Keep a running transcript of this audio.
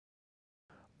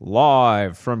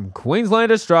Live from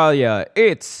Queensland, Australia,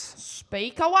 it's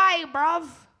Speak away, bruv.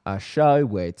 a show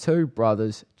where two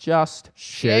brothers just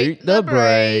shoot the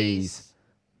breeze.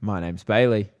 My name's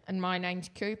Bailey. And my name's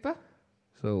Cooper.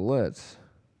 So let's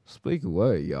speak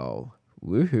away, y'all.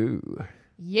 Woohoo.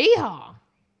 Yeehaw.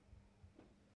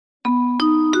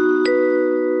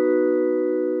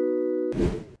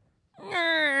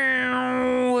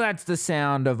 That's the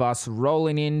sound of us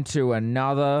rolling into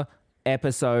another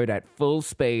episode at full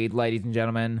speed, ladies and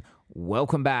gentlemen.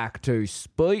 Welcome back to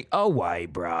Speak Away,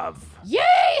 bruv.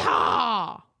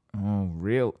 Yeehaw. Oh,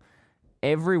 real.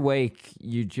 Every week,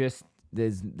 you just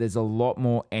there's a lot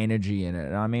more energy in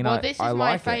it. I mean, Well, this is I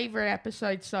my like it. favourite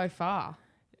episode so far.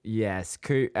 Yes,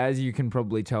 as you can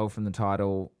probably tell from the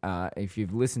title, if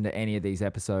you've listened to any of these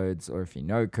episodes or if you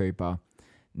know Cooper,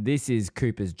 this is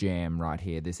Cooper's jam right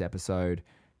here, this episode.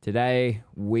 Today,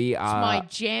 we It's are my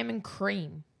jam and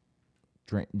cream.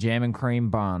 jam and cream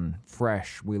bun.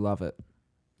 Fresh. We love it.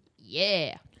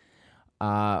 Yeah.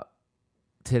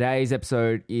 Today's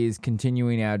episode is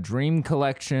continuing our dream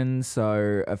collection.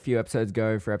 So a few episodes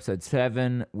ago for episode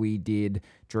 7, we did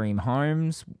dream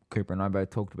homes. Cooper and I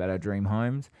both talked about our dream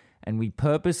homes. And we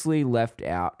purposely left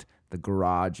out the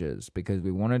garages because we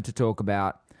wanted to talk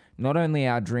about not only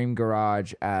our dream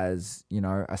garage as,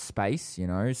 a space,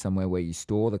 somewhere where you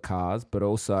store the cars, but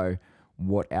also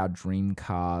what our dream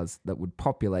cars that would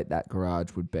populate that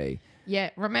garage would be. Yeah.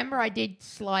 Remember, I did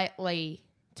slightly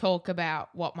talk about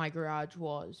what my garage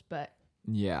was, but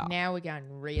Yeah. now we're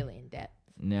going really in depth.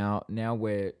 Now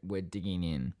we're digging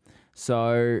in.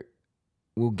 So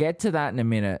we'll get to that in a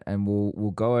minute, and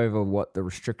we'll go over what the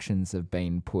restrictions have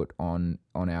been put on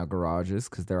our garages,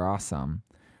 because there are some.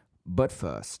 But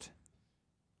first,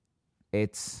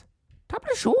 it's top of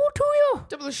the show to you.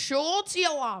 Double the shorts, you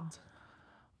lad.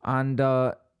 And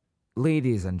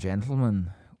ladies and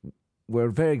gentlemen, we're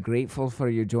very grateful for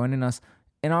you joining us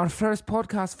in our first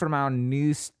podcast from our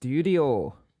new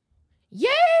studio.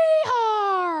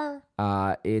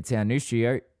 Yeehaw. It's our new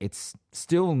studio. It's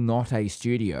still not a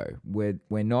studio. We're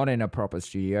not in a proper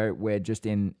studio. We're just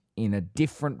in a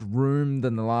different room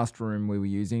than the last room we were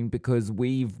using because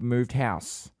we've moved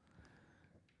house.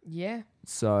 Yeah.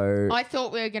 So, I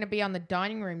thought we were going to be on the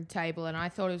dining room table, and I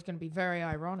thought it was going to be very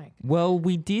ironic. well,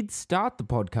 we did start the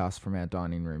podcast from our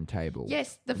dining room table.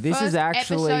 Yes, the This first is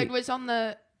actually- episode was on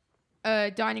the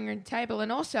dining room table,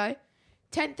 and also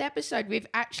 10th episode. We've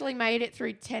actually made it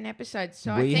through 10 episodes,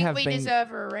 so We I have think we been-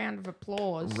 deserve a round of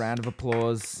applause. Round of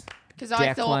applause. Because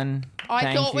I thought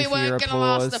thank we you for your weren't going to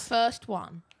last the applause. first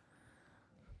one.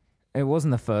 It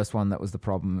wasn't the first one that was the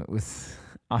problem. It was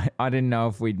I didn't know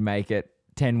if we'd make it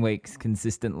 10 weeks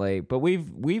consistently, but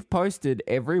we've posted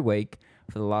every week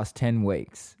for the last 10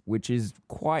 weeks, which is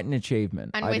quite an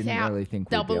achievement. And I didn't without really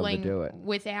think we'd be able to do it.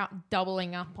 without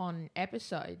doubling up on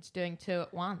episodes, doing 2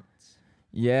 at once.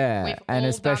 Yeah, We've and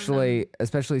all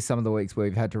especially some of the weeks where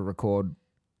we've had to record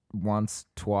once,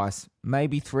 twice,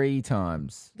 maybe 3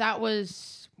 times. That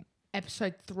was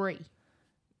episode 3.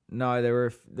 No,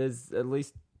 there's at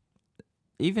least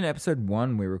even episode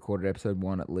 1 we recorded episode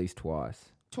 1 at least twice.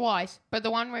 Twice, but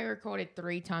the one we recorded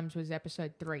 3 times was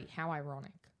episode 3. How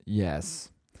ironic. Yes.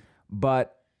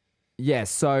 But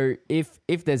yes, so if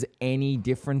there's any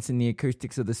difference in the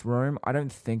acoustics of this room, I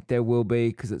don't think there will be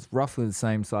because it's roughly the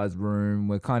same size room.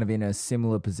 We're kind of in a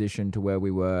similar position to where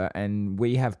we were, and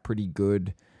we have pretty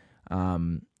good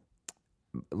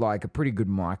like a pretty good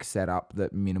mic setup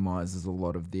that minimizes a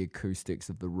lot of the acoustics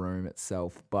of the room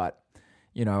itself. But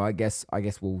I guess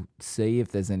we'll see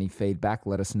if there's any feedback.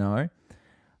 Let us know.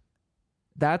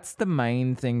 That's the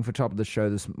main thing for top of the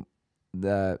show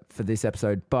for this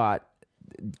episode. But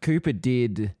Cooper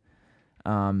did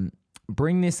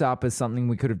bring this up as something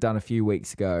we could have done a few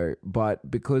weeks ago. But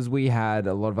because we had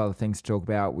a lot of other things to talk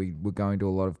about, we were going to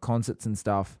a lot of concerts and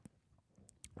stuff,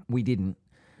 we didn't.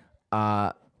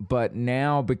 But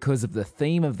now, because of the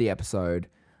theme of the episode,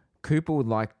 Cooper would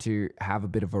like to have a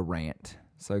bit of a rant.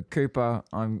 So Cooper,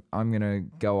 I'm gonna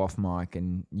go off mic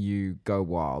and you go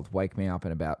wild. Wake me up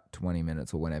in about 20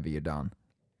 minutes or whenever you're done.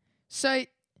 So,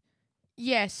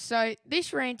 yes, so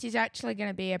this rant is actually going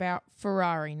to be about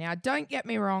Ferrari. Now, don't get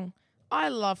me wrong, I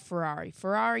love Ferrari.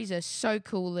 Ferraris are so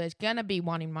cool. There's going to be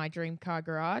one in my dream car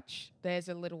garage. There's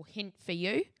a little hint for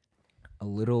you. A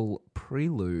little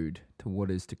prelude to what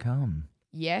is to come.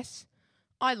 Yes,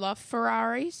 I love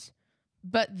Ferraris,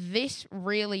 but this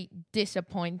really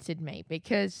disappointed me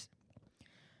because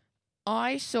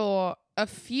I saw a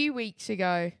few weeks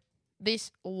ago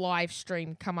this live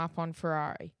stream come up on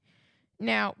Ferrari.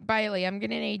 Now, Bailey, I'm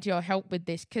going to need your help with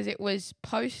this because it was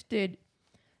posted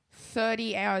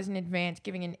 30 hours in advance,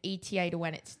 giving an ETA to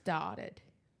when it started.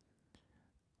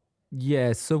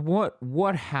 Yeah, so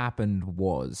what happened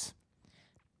was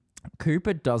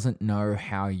Cooper doesn't know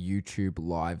how YouTube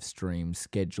live stream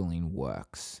scheduling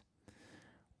works,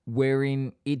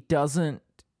 wherein it doesn't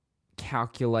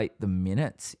calculate the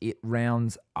minutes, it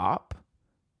rounds up,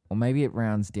 or maybe it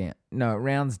rounds down. No, it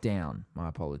rounds down, my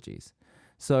apologies.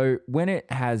 So when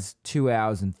it has 2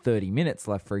 hours and 30 minutes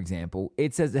left, for example,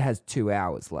 it says it has 2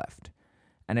 hours left.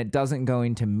 And it doesn't go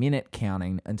into minute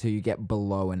counting until you get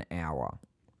below an hour.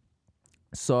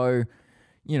 So,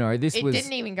 you know, It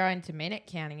didn't even go into minute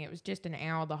counting. It was just an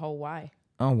hour the whole way.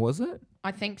 Oh, was it?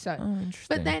 I think so. Oh,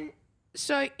 interesting. But then,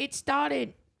 so it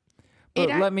started. But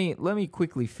let me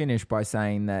quickly finish by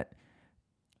saying that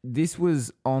this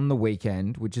was on the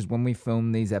weekend, which is when we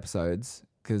filmed these episodes,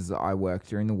 because I work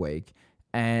during the week.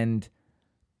 And,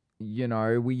 you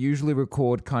know, we usually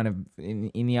record kind of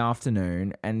in the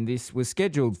afternoon, and this was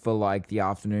scheduled for like the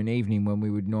afternoon, evening when we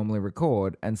would normally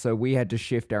record. And so we had to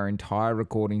shift our entire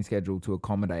recording schedule to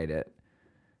accommodate it.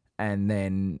 And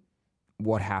then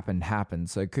what happened.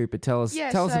 So Cooper, tell us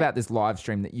about this live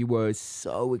stream that you were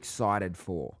so excited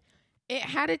for. It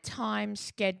had a time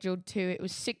scheduled to. It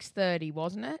was 6:30,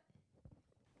 wasn't it?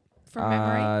 From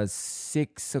memory,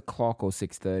 6 o'clock or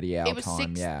 6:30 our time. It was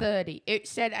 6:30. It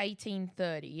said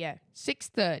 18:30. Yeah,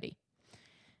 6:30,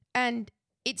 and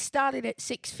it started at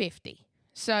 6:50.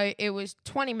 So it was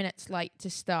 20 minutes late to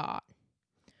start.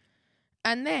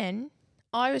 And then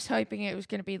I was hoping it was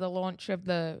going to be the launch of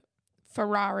the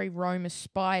Ferrari Roma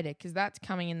Spider, because that's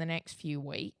coming in the next few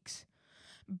weeks.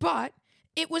 But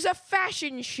it was a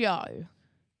fashion show.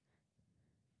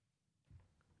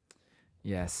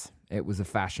 Yes, it was a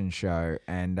fashion show,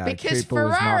 and because Cooper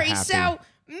Ferrari was not happy. sell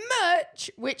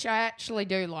merch, which I actually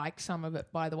do like some of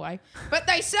it, by the way. But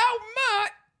they sell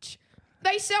merch.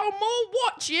 They sell more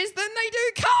watches than they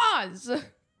do cars.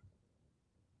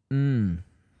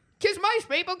 Because most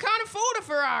people can't afford a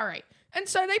Ferrari, and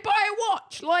so they buy a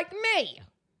watch, like me.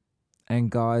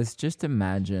 And guys, just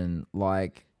imagine,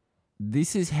 like,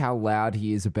 this is how loud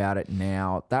he is about it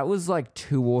now. That was like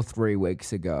 2 or 3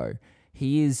 weeks ago.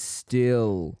 He is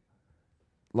still,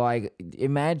 like,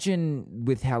 imagine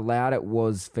with how loud it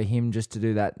was for him just to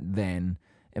do that then.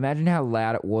 Imagine how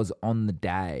loud it was on the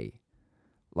day.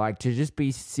 Like, to just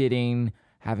be sitting,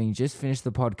 having just finished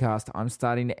the podcast, I'm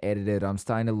starting to edit it, I'm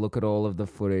starting to look at all of the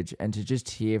footage, and to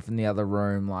just hear from the other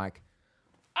room, like,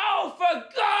 "Oh, for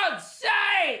God's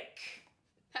sake!"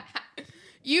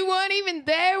 You weren't even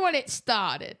there when it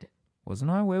started. Wasn't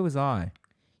I? Where was I?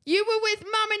 You were with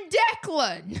Mum and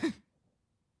Declan.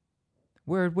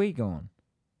 Where had we gone?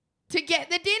 To get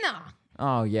the dinner.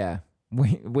 Oh, yeah.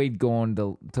 We'd gone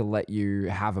to let you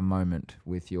have a moment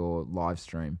with your live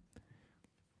stream.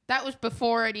 That was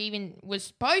before it even was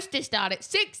supposed to start at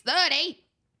 6:30.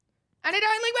 And it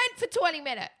only went for 20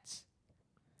 minutes.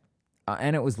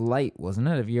 And it was late, wasn't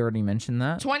it? Have you already mentioned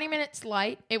that? 20 minutes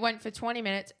late. It went for 20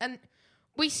 minutes. And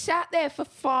we sat there for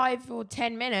 5 or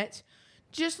 10 minutes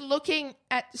just looking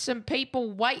at some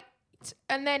people wait.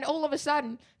 And then all of a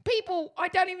sudden, people, I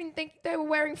don't even think they were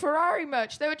wearing Ferrari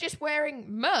merch. They were just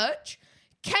wearing merch,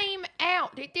 came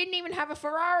out. It didn't even have a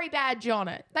Ferrari badge on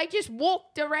it. They just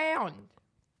walked around.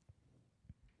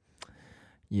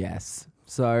 Yes.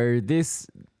 So this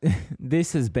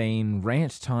has been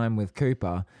rant time with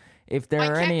Cooper. If there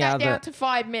are any I kept that other down to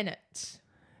 5 minutes.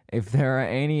 If there are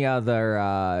any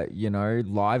other,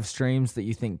 live streams that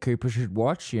you think Cooper should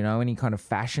watch, any kind of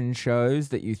fashion shows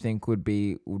that you think would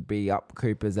be up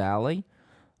Cooper's alley,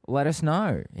 let us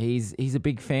know. He's a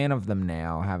big fan of them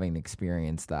now, having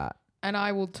experienced that. And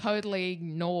I will totally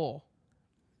ignore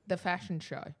the fashion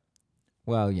show.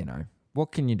 Well,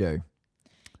 what can you do?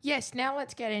 Yes, now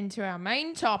let's get into our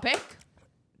main topic.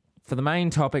 For the main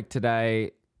topic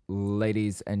today,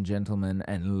 ladies and gentlemen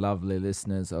and lovely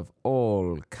listeners of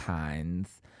all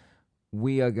kinds,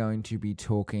 we are going to be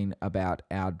talking about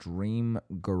our dream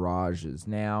garages.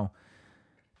 Now,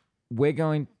 we're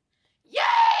going...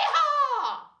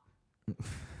 Yeehaw!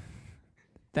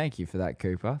 Thank you for that,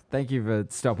 Cooper. Thank you for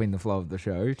stopping the flow of the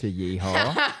show to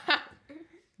yeehaw.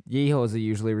 Yeehaws are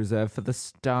usually reserved for the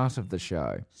start of the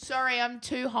show. Sorry, I'm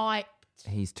too hyped.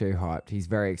 He's too hyped. He's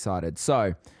very excited.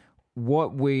 So...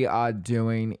 what we are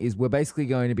doing is we're basically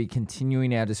going to be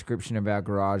continuing our description of our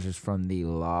garages from the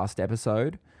last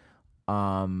episode.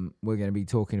 We're going to be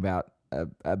talking about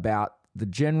the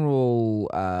general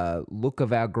look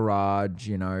of our garage,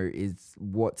 is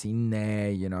what's in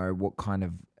there, what kind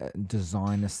of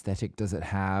design aesthetic does it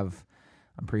have.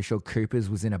 I'm pretty sure Cooper's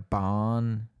was in a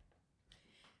barn.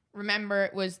 Remember,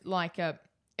 it was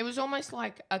almost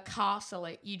like a castle.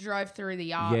 You drove through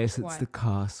the archway. Yes, it's the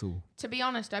castle. To be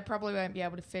honest, I probably won't be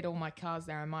able to fit all my cars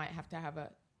there. I might have to have a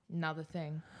another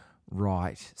thing.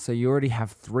 Right. So you already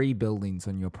have 3 buildings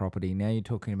on your property. Now you're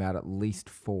talking about at least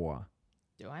 4.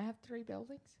 Do I have 3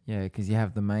 buildings? Yeah, because you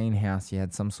have the main house, you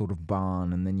had some sort of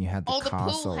barn, and then you had the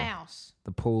castle. The pool house.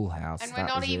 The pool house. And we're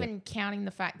not even counting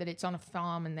the fact that it's on a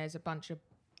farm and there's a bunch of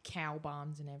cow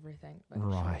barns and everything. But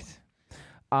Right.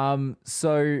 Sure.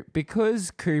 So because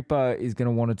Cooper is going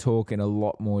to want to talk in a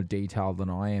lot more detail than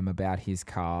I am about his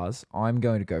cars, I'm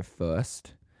going to go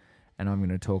first. And I'm going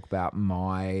to talk about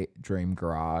my dream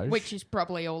garage. Which is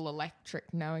probably all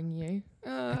electric, knowing you.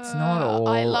 It's not all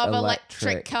I love electric.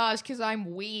 electric cars because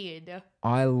I'm weird.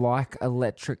 I like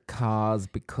electric cars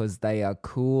because they are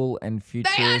cool and They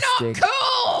are futuristic. not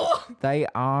cool! They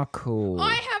are cool.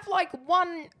 I have like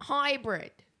one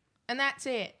hybrid, and that's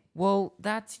it. Well,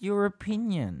 that's your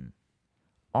opinion.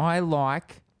 I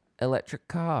like electric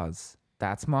cars.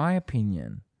 That's my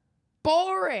opinion.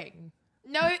 Boring.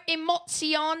 No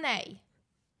emozione.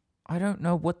 I don't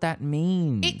know what that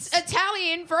means. It's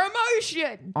Italian for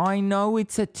emotion. I know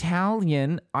it's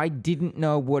Italian. I didn't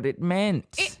know what it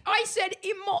meant. I said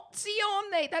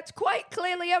emozione. That's quite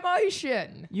clearly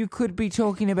emotion. You could be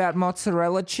talking about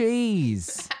mozzarella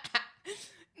cheese.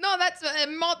 No, that's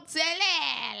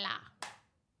mozzarella.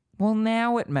 Well,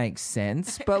 now it makes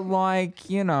sense, but like,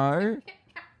 you know.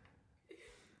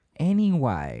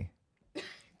 Anyway.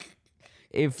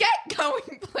 Get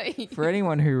going, please. For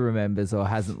anyone who remembers or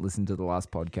hasn't listened to the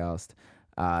last podcast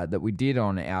that we did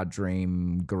on our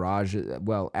dream garage,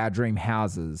 well, our dream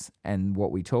houses and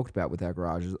what we talked about with our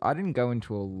garages, I didn't go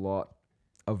into a lot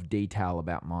of detail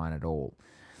about mine at all.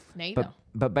 Neither.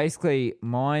 But basically,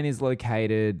 mine is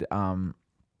located,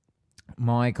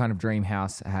 my kind of dream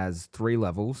house has 3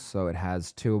 levels. So it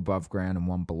has 2 above ground and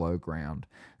 1 below ground.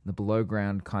 The below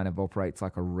ground kind of operates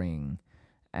like a ring.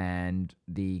 And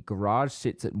the garage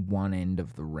sits at one end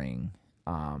of the ring,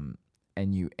 and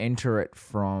you enter it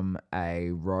from a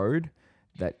road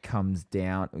that comes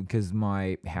down, because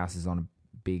my house is on a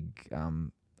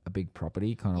big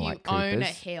property, kind of like Cooper's. You own a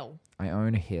hill. I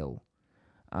own a hill,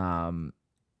 and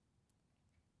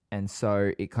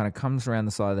so it kind of comes around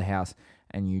the side of the house,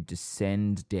 and you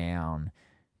descend down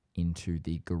into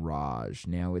the garage.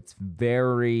 Now it's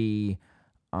very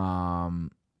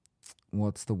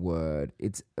what's the word?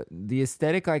 It's the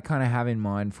aesthetic I kind of have in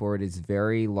mind for it is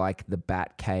very like the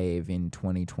Batcave in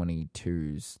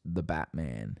 2022's The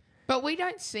Batman. But we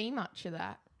don't see much of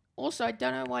that. Also, I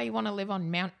don't know why you want to live on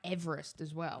Mount Everest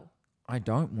as well. I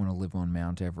don't want to live on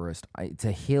Mount Everest. It's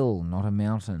a hill, not a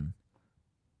mountain.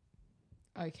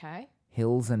 Okay.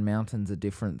 Hills and mountains are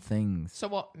different things. So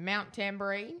what, Mount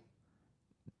Tambourine?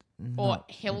 No. Or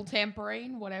Hill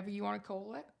Tambourine, whatever you want to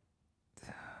call it?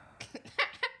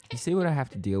 You see what I have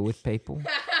to deal with, people?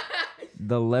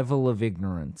 The level of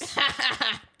ignorance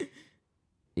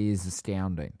is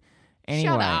astounding. Anyway,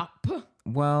 Shut up.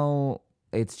 Well,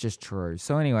 it's just true.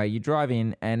 So anyway, you drive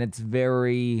in and it's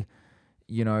very,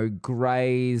 you know,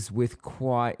 greys with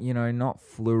quite, you know, not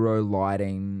fluoro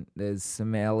lighting. There's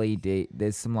some LED,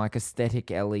 there's some like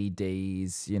aesthetic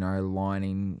LEDs, you know,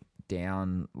 lining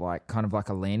down like kind of like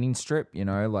a landing strip, you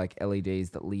know, like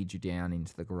LEDs that lead you down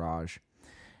into the garage.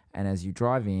 And as you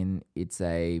drive in, it's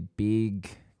a big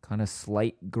kind of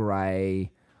slate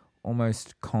grey,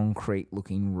 almost concrete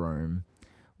looking room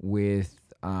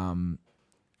with a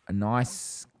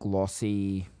nice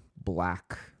glossy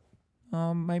black,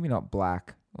 maybe not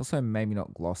black, also maybe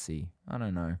not glossy. I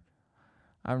don't know.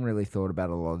 I haven't really thought about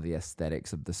a lot of the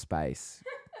aesthetics of the space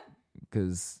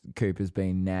because Cooper's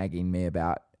been nagging me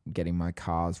about getting my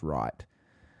cars right.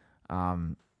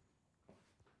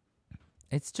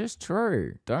 It's just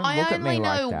true. Don't look at me like that.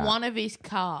 I only know one of his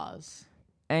cars.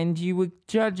 And you were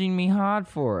judging me hard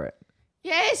for it.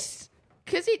 Yes,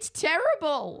 because it's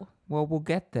terrible. Well, we'll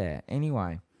get there.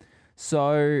 Anyway.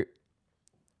 So,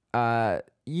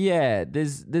 yeah,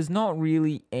 there's not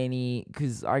really any,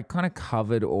 because I kind of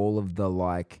covered all of the,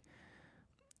 like,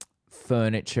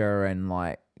 furniture and,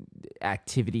 like,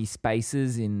 activity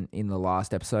spaces in the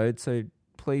last episode. So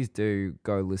please do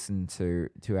go listen to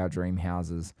our dream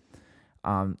houses.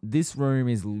 This room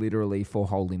is literally for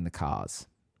holding the cars.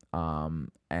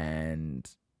 And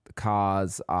the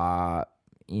cars are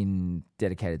in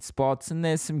dedicated spots, and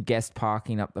there's some guest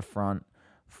parking up the front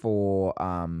for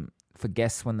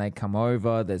guests when they come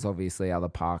over. There's obviously other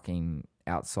parking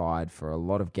outside for a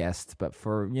lot of guests, but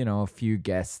for, you know, a few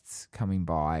guests coming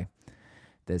by,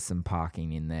 there's some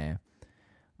parking in there.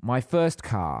 My first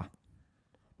car.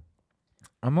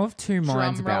 I'm of two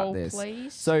minds about this.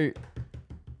 Please. So,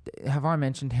 have I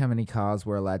mentioned how many cars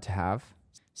we're allowed to have?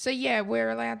 So, yeah, we're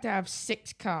allowed to have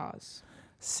 6 cars.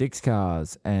 6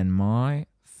 cars. And my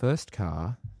first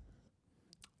car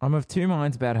I'm of two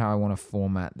minds about how I want to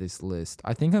format this list.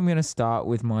 I think I'm going to start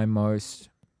with my most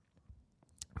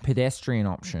pedestrian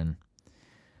option,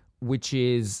 which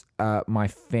is my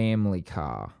family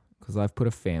car, because I've put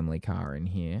a family car in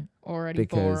here. Already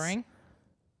Because- boring.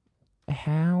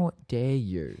 How dare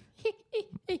you?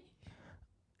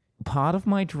 Part of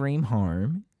my dream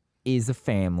home is a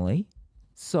family,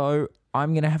 so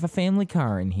I'm going to have a family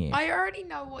car in here. I already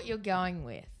know what you're going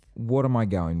with. What am I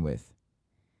going with?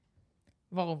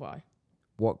 Volvo.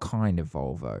 What kind of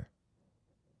Volvo?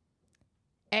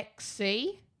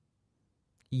 XC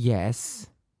Yes.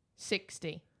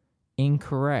 60.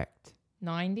 Incorrect.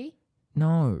 90.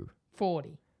 No.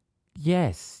 40.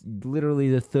 Yes. Literally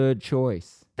the third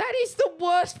choice. That is the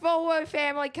worst Volvo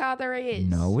family car there is.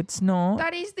 No, it's not.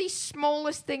 That is the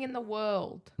smallest thing in the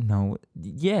world. No.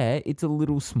 Yeah, it's a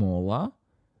little smaller,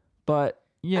 but,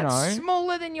 That's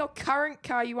smaller than your current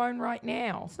car you own right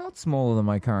now. it's not smaller than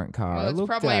my current car. Well, I it's looked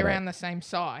probably at around it. the same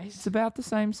size. It's about the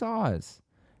same size.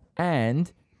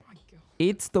 And My God.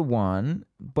 it's the one,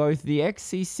 both the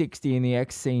XC60 and the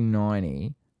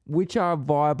XC90, which are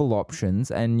viable options.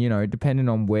 And, depending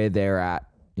on where they're at,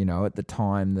 at the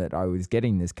time that I was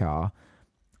getting this car,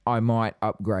 I might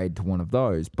upgrade to one of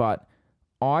those. But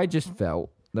I just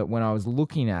felt that when I was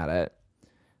looking at it,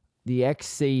 the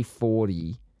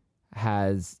XC40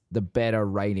 has the better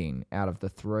rating out of the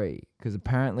three. Because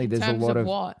apparently In there's a terms lot of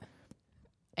what?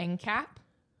 NCAP?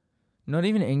 not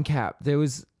even NCAP.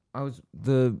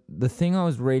 The thing I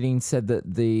was reading said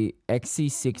that the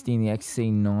XC60 and the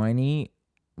XC90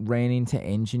 ran into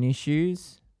engine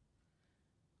issues.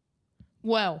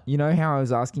 Well, You know how I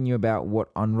was asking you about what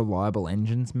unreliable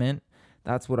engines meant?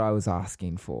 That's what I was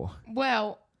asking for.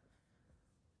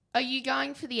 are you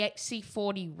going for the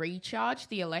XC40 Recharge,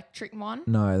 the electric one?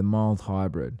 No, the mild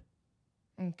hybrid.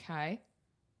 Okay.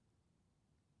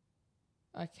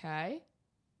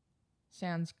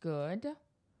 Sounds good.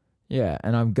 Yeah,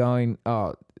 and I'm going...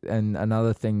 Oh, and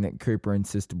another thing that Cooper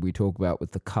insisted we talk about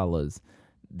with the colours.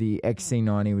 The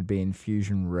XC90 would be in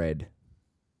Fusion Red.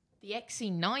 The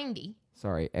XC90?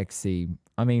 Sorry,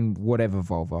 whatever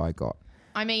Volvo I got.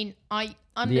 I mean, I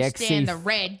understand the XC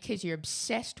red because you're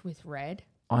obsessed with red.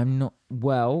 I'm not...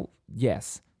 Well,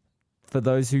 yes. For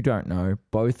those who don't know,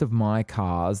 both of my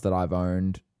cars that I've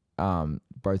owned,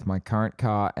 both my current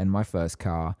car and my first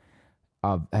car,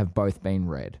 have both been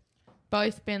red.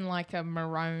 Both been like a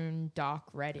maroon, dark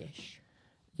reddish.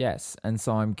 Yes, and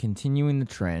so I'm continuing the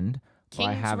trend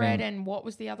by King's having... red and what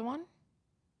was the other one?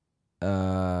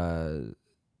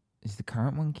 Is the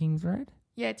current one King's Red?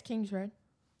 Yeah, it's King's red.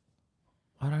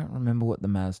 I don't remember what the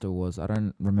Mazda was. I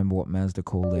don't remember what Mazda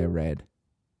called their red.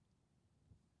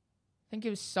 I think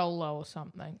it was Solo or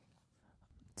something.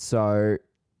 So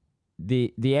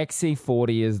the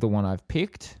XC40 is the one I've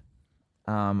picked.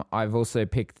 I've also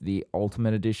picked the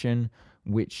Ultimate Edition,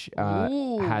 which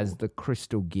Ooh. has the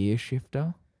crystal gear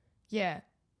shifter. Yeah,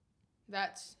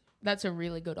 that's a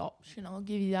really good option. I'll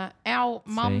give you that. Our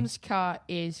mum's car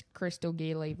is Crystal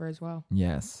gear lever as well.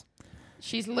 Yes,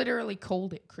 She's literally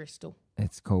called it Crystal.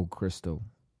 it's called Crystal.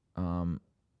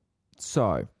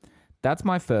 So that's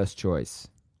my first choice.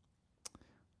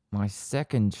 My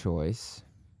second choice...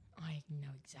 I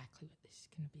know exactly what this is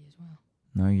going to be as well.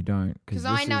 No, you don't. Because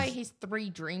I know his 3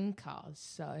 dream cars,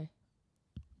 so...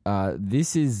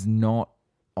 This is not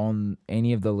on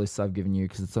any of the lists I've given you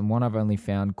because it's the one I've only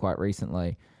found quite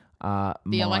recently. The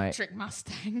electric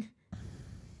Mustang.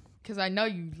 Because I know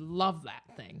you love that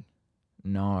thing.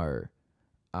 No.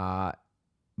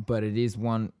 But it is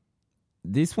one...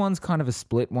 This one's kind of a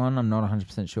split one. I'm not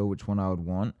 100% sure which one I would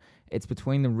want. It's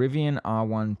between the Rivian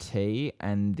R1T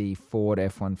and the Ford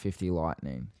F-150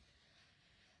 Lightning.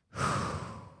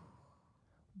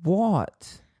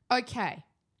 What? Okay.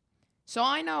 So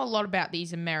I know a lot about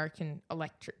these American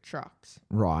electric trucks.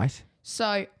 Right.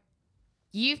 So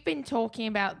you've been talking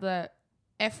about the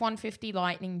F-150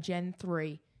 Lightning Gen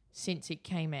 3 since it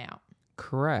came out.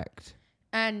 Correct.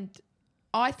 And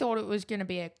I thought it was going to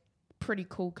be a pretty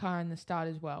cool car in the start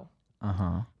as well.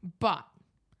 Uh-huh. But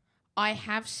I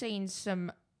have seen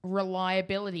some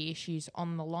reliability issues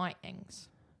on the Lightnings.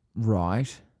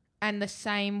 Right. And the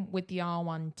same with the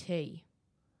R1T.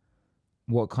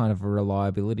 What kind of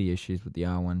reliability issues with the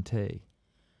R1T?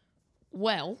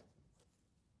 Well,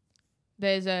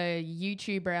 there's a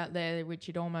YouTuber out there which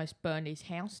had almost burned his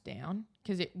house down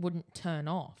because it wouldn't turn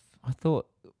off. I thought...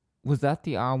 Was that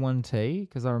the R1T?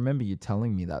 Because I remember you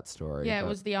telling me that story. Yeah, it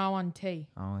was the R1T.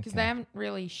 Oh, Because okay. they haven't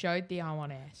really showed the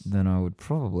R1S. Then I would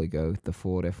probably go with the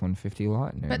Ford F-150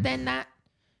 Lightning. But then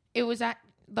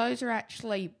those are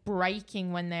actually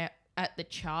braking when they're at the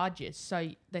charges, so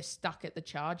they're stuck at the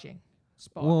charging.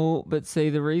 spot. Well, but see,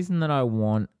 the reason that I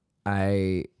want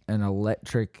an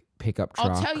electric pickup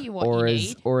truck, I'll tell you what or you as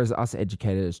need. or as us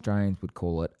educated Australians would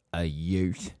call it, a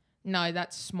ute. No,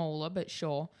 that's smaller, but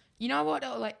sure. You know what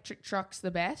electric truck's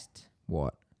the best?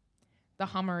 What? The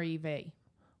Hummer EV.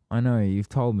 I know, you've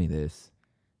told me this.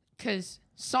 Because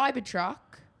Cybertruck,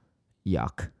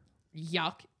 Yuck.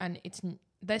 yuck, and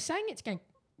they're saying it's going to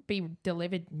be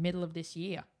delivered middle of this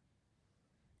year,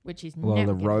 which is Well,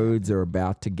 never the gonna roads happen. are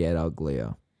about to get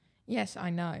uglier. Yes, I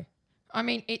know. I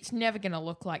mean, it's never going to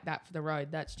look like that for the road.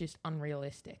 That's just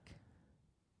unrealistic.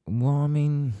 Well, I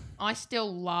mean, I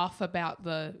still laugh about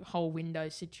the whole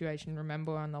Windows situation,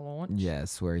 remember, on the launch?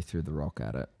 yes, where he threw the rock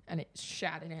at it. And it's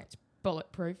shattered and it's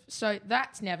bulletproof. So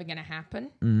that's never going to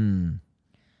happen.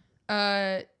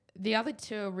 The other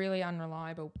two are really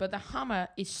unreliable. But the Hummer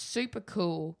is super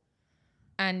cool.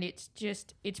 And it's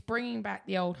bringing back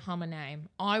the old Hummer name.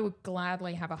 I would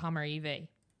gladly have a Hummer EV.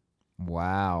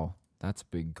 Wow, that's a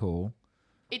big call.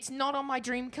 It's not on my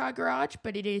dream car garage,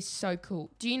 but it is so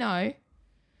cool. Do you know?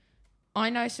 I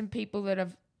know some people that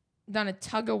have done a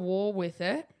tug of war with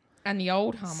it and the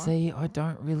old Hummer. See, I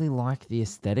don't really like the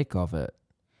aesthetic of it.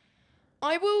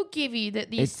 I will give you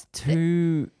that It's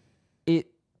too...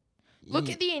 Look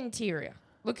at the interior.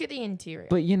 Look at the interior.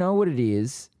 But you know what it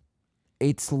is?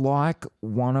 It's like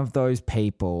one of those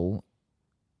people,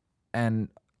 and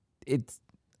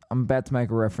I'm about to make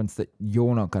a reference that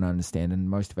you're not going to understand, and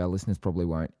most of our listeners probably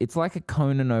won't. It's like a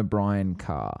Conan O'Brien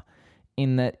car,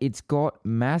 in that it's got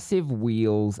massive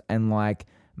wheels and like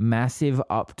massive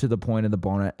up to the point of the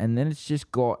bonnet, and then it's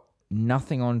just got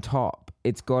nothing on top.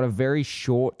 It's got a very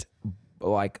short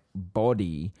like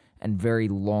body and very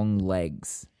long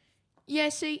legs. Yeah,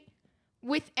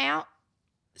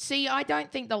 I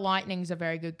don't think the Lightning's a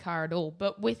very good car at all,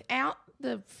 but without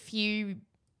the few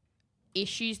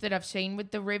issues that I've seen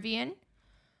with the Rivian,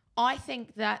 I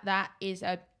think that is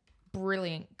a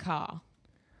brilliant car.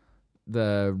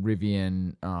 The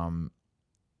Rivian, And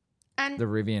the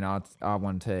Rivian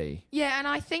R1T. yeah, and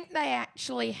I think they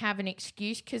actually have an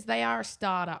excuse because they are a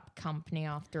startup company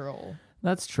after all.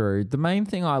 That's true. The main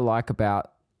thing I like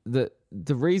about the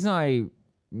reason I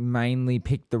mainly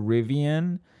picked the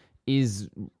Rivian is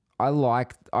I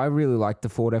really like the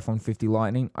Ford F-150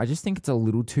 Lightning. I just think it's a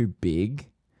little too big.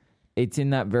 It's in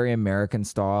that very American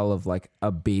style of like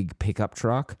a big pickup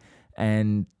truck,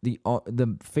 and the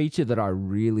feature that I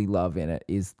really love in it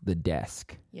is the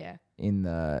desk. Yeah. In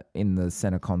the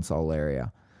center console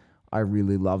area. I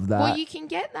really love that. Well, you can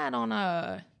get that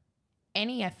on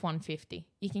any F-150.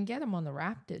 You can get them on the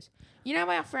Raptors. You know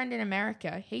our friend in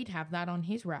America, he'd have that on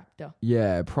his Raptor.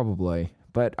 Yeah, probably.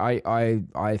 But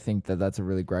I think that that's a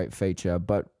really great feature.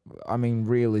 But I mean,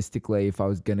 realistically, if I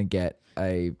was going to get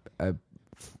a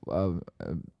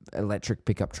electric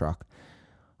pickup truck,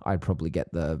 I'd probably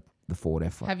get the Ford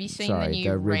F. Have you seen the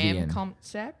new Ram Rivian.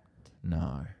 concept?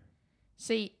 No.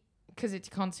 See, because it's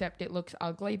concept, it looks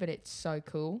ugly, but it's so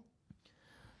cool.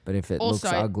 But if it Also,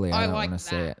 looks ugly, I don't like want to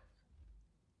see that. it.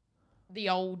 The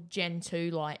old Gen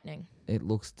 2 Lightning. It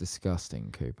looks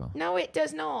disgusting, Cooper. No, it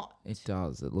does not. It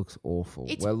does. It looks awful.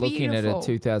 It's We're looking at a beautiful.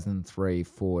 2003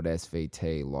 Ford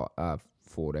SVT,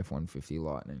 Ford F-150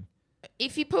 Lightning.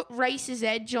 If you put Racer's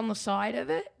Edge on the side of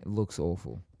it, It looks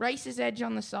awful. Racer's Edge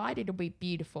on the side, it'll be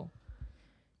beautiful.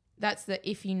 That's the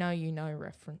if you know, you know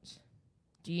reference.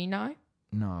 Do you know?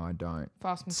 No, I don't.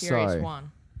 Fast and Furious So-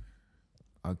 1.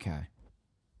 Okay.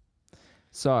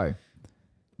 So,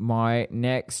 my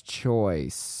next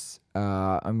choice,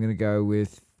 I'm going to go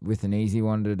with an easy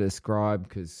one to describe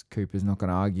because Cooper's not going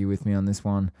to argue with me on this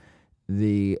one.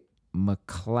 The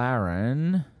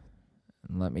McLaren,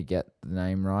 let me get the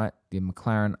name right, the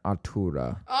McLaren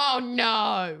Artura. Oh,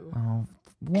 no. Oh,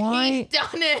 why? He's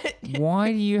done it.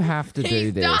 Why do you have to do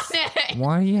He's this? done it.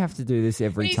 Why do you have to do this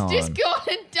every He's time? just gone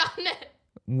and done it.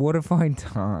 What have I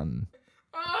done?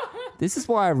 This is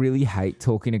why I really hate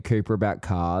talking to Cooper about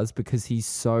cars because he's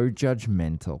so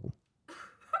judgmental.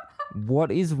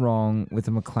 What is wrong with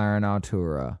the McLaren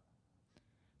Artura?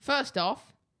 First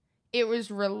off, it was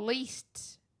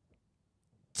released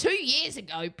 2 years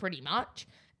ago, pretty much,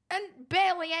 and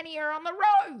barely any are on the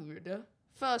road.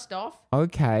 First off.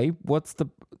 Okay, what's the...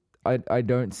 I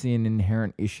don't see an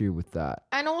inherent issue with that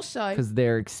And also, because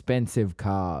they're expensive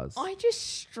cars. I just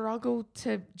struggle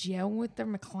to gel with the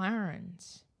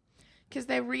McLarens because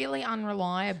they're really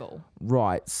unreliable.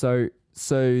 Right, so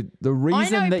the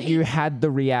reason that you people- had the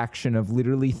reaction of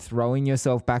literally throwing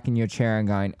yourself back in your chair and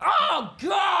going, "Oh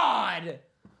God,"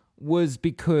 was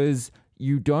because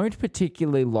you don't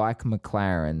particularly like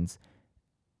McLarens,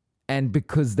 and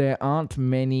because there aren't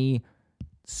many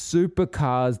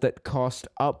supercars that cost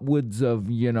upwards of,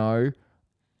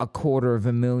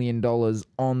 $250,000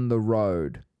 on the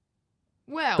road.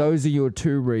 Well, Those are your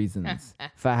two reasons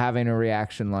for having a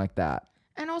reaction like that.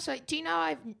 and also, do you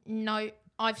know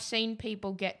I've seen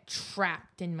people get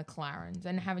trapped in McLarens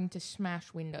and having to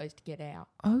smash windows to get out.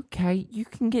 Okay, you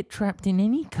can get trapped in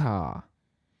any car.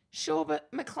 Sure,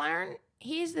 but McLaren,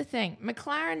 here's the thing.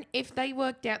 McLaren, if they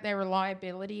worked out their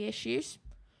reliability issues,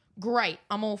 great,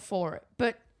 I'm all for it.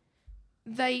 But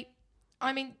they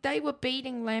were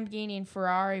beating Lamborghini and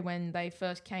Ferrari when they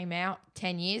first came out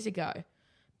 10 years ago.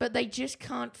 But they just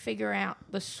can't figure out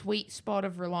the sweet spot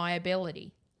of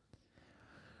reliability.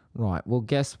 Right, well,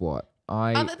 guess what?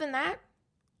 Other than that,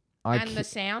 the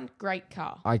sound, great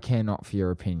car. I care not for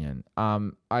your opinion.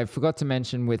 I forgot to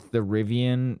mention with the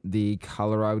Rivian, the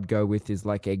color I would go with is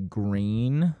like a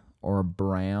green or a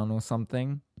brown or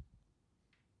something.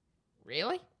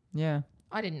 Really? Yeah,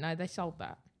 I didn't know they sold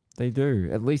that. they do.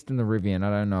 At least in the Rivian. I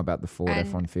don't know about the Ford And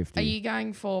F-150. Are you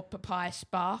going for Papaya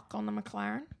Spark on the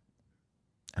McLaren?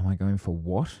 Am I going for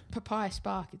what? Papaya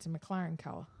Spark, it's a McLaren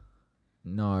colour.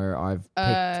 No,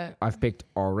 I've picked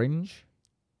orange.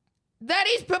 That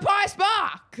is Papaya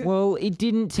Spark! Well, it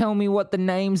didn't tell me what the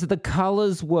names of the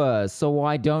colors were, so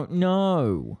I don't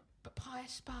know. Papaya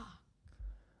Spark.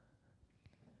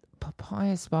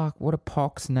 Papaya Spark, what a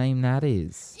pox name that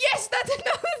is. Yes, that's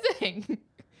another thing.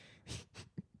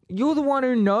 You're the one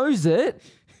who knows it.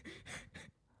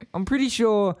 I'm pretty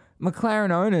sure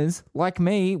McLaren owners, like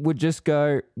me, would just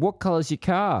go, what colour's your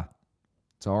car?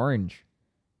 It's orange.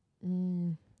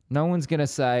 No one's going to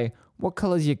say, what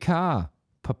colour's your car?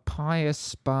 Papaya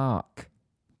Spark.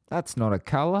 That's not a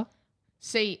colour.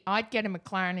 See, I'd get a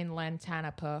McLaren in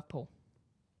Lantana purple.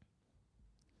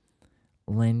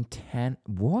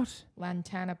 What?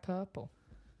 Lantana purple.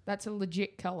 That's a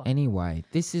legit colour. Anyway,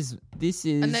 this is.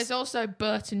 And there's also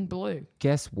Burton blue.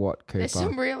 Guess what, Cooper? There's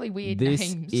some really weird this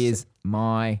names. is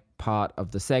my part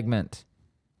of the segment.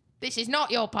 This is not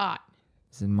your part.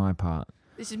 This is my part.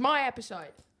 This is my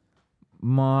episode.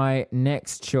 My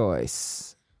next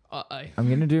choice. Uh-oh. I'm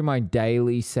going to do my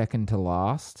daily second to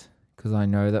last because I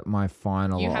know that my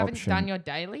final You haven't option... done your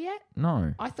daily yet?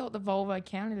 No. I thought the Volvo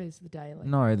counted as the daily.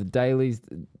 No, the dailies...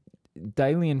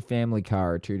 Daily and family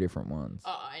car are two different ones.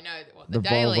 Oh, I know what the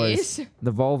daily is.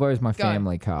 The Volvo is my Go.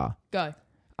 family car. Go.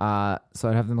 So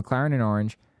I'd have the McLaren in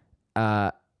orange.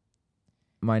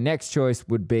 My next choice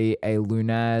would be a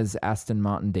Lunaz Aston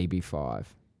Martin DB5.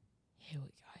 Here we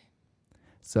go.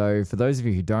 So for those of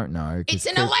you who don't know... It's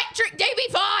an electric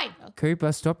DB5!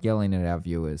 Cooper, stop yelling at our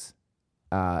viewers.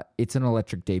 It's an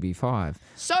electric DB5.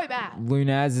 So bad.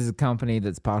 Lunaz is a company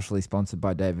that's partially sponsored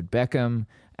by David Beckham,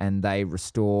 and they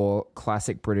restore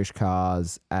classic British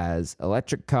cars as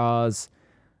electric cars.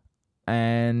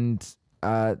 And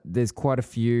there's quite a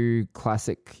few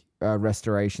classic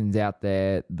restorations out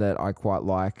there that I quite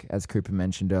like. As Cooper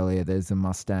mentioned earlier, there's a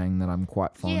Mustang that I'm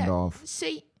quite fond of.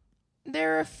 See,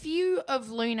 there are a few of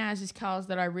Lunaz's cars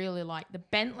that I really like. The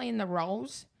Bentley and the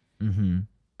Rolls. Mm-hmm.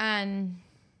 And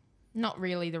not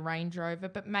really the Range Rover,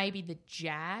 but maybe the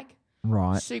Jag.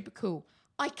 Right. Super cool.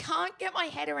 I can't get my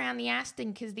head around the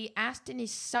Aston because the Aston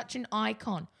is such an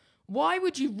icon. Why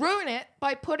would you ruin it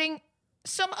by putting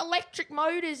some electric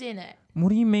motors in it? What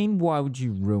do you mean, why would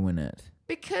you ruin it?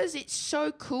 Because it's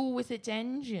so cool with its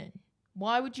engine.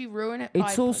 Why would you ruin it?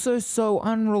 It's also so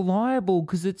unreliable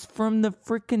because it's from the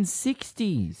frickin'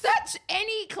 60s. That's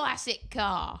any classic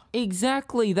car.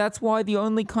 Exactly. That's why the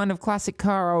only kind of classic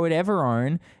car I would ever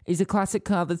own is a classic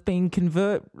car that's been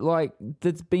converted.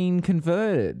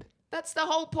 That's the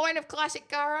whole point of classic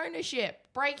car ownership.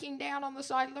 Breaking down on the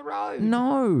side of the road.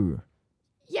 No.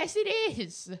 Yes, it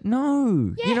is.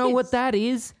 No. You know what Yes. that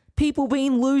is? People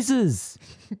being losers.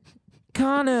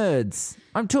 Car nerds.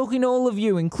 I'm talking to all of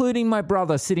you, including my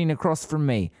brother sitting across from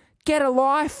me. Get a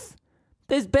life.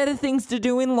 There's better things to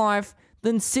do in life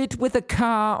than sit with a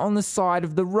car on the side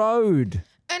of the road.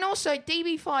 And also,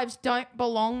 DB5s don't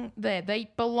belong there. They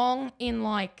belong in,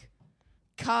 like,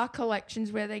 car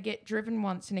collections where they get driven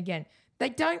once and again. They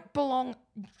don't belong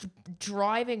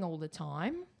driving all the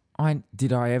time.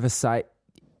 Did I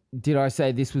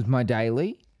say this was my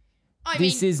daily?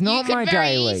 This is not my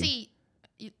daily.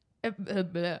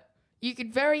 You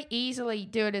could very easily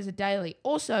do it as a daily.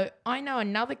 Also, I know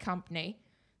another company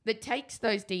that takes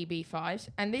those DB5s,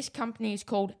 and this company is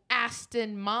called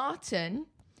Aston Martin,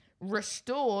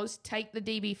 restores, take the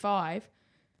DB5,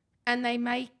 and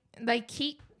they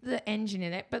keep the engine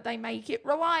in it, but they make it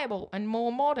reliable and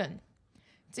more modern.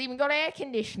 It's even got air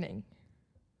conditioning.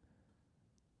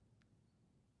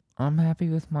 I'm happy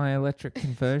with my electric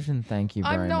conversion, thank you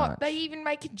very much. I'm not. They even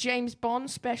make a James Bond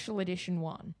special edition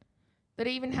one that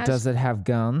even has... Does it have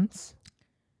guns?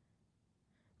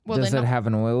 Well, Does it have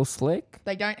an oil slick?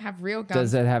 They don't have real guns.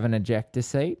 Does it have an ejector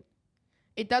seat?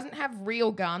 It doesn't have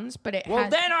real guns, but it Well,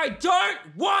 has... then I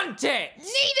don't want it!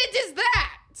 Neither does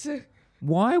that!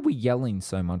 Why are we yelling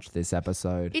so much this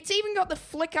episode? It's even got the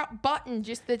flick up button,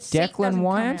 just the seat Declan, doesn't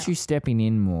why come aren't out. you stepping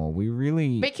in more? We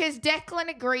really... Because Declan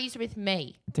agrees with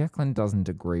me. Declan doesn't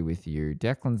agree with you.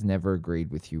 Declan's never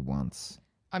agreed with you once.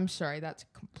 I'm sorry, that's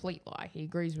a complete lie. He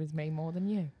agrees with me more than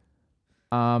you.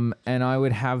 And I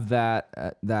would have that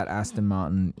Aston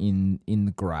Martin in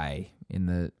the grey, in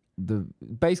the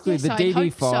basically Yes, the I'd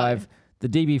hope DB5. so. The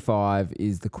DB5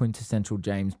 is the quintessential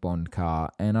James Bond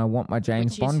car, and I want my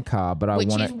James Bond car, but I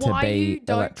want it to why be you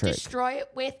don't electric. destroy it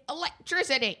with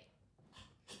electricity.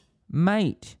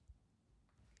 Mate,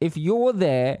 if you're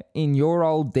there in your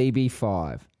old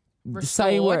DB5,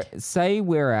 say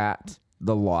we're at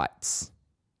the lights.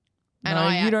 And No,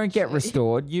 I you don't get actually-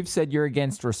 restored. You've said you're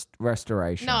against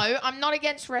restoration. No, I'm not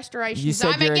against restorations. You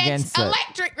said I'm you're against against it.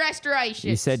 electric restorations.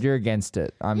 You said you're against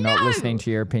it. I'm not No! listening to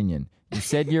your opinion. You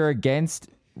said you're against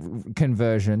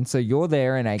conversion, so you're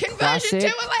there in a conversion classic.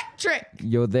 to electric.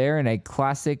 You're there in a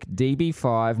classic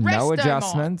DB5, no Resto mod.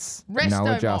 adjustments, Resto no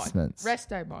mod. adjustments.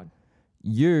 Resto mod.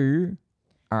 You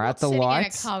are Not at the sitting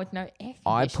lights. In a car with no air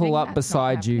I conditioning, pull up that's not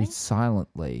beside you happening.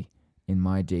 silently in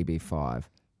my DB5.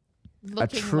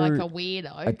 looking true- like a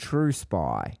weirdo. A true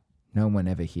spy. No one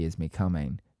ever hears me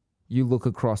coming. You look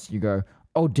across, you go,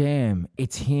 oh damn,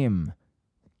 it's him.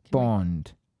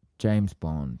 Bond. James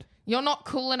Bond. You're not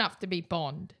cool enough to be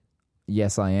Bond.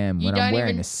 Yes, I am. You When I'm don't wearing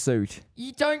even- a suit.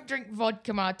 You don't drink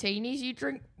vodka martinis. You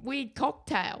drink weird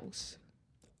cocktails.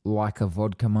 Like a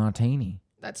vodka martini.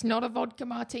 That's not a vodka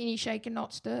martini shaken,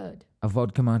 not stirred. A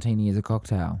vodka martini is a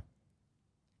cocktail.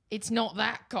 It's not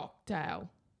that cocktail.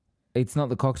 It's not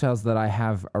the cocktails that I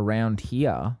have around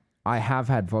here. I have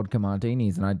had vodka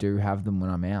martinis and I do have them when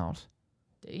I'm out.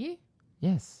 Do you?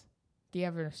 Yes. Do you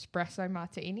have an espresso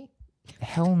martini?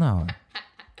 Hell no.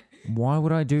 Why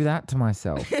would I do that to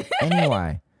myself?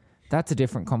 Anyway, that's a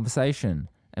different conversation.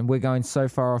 And we're going so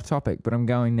far off topic, but I'm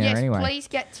going there Yes, anyway. please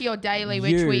get to your daily,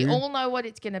 which we You- all know what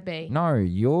it's going to be. No,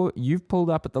 you've pulled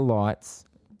up at the lights.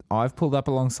 I've pulled up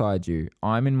alongside you.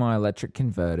 I'm in my electric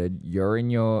converted. You're in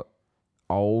your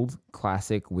old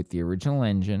classic with the original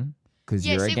engine because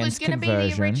Yes, you're it was against going to be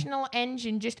conversion. the original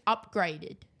engine, just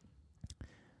upgraded.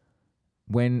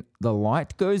 When the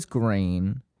light goes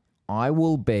green, I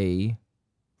will be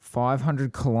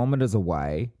 500 kilometers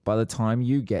away by the time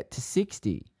you get to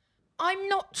 60. I'm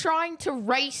not trying to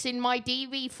race in my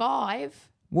DV5.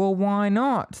 Well, why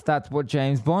not? That's what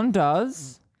James Bond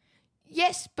does.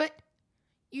 Yes, but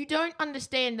you don't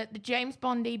understand that the James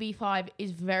Bond DB5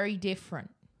 is very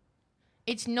different.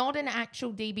 It's not an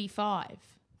actual DB5.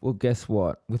 Well, guess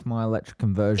what? With my electric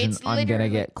conversion, It's I'm going to literally-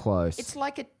 get close. It's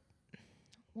like a...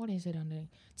 What is it underneath?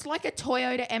 It's like a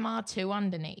Toyota MR2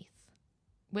 underneath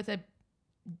with a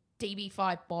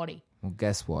DB5 body. Well,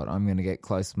 guess what? I'm going to get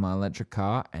close to my electric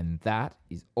car, and that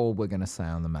is all we're going to say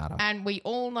on the matter. And we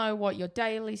all know what your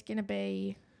daily's going to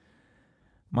be.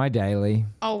 My daily,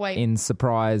 Oh, wait. in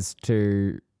surprise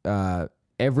to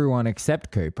everyone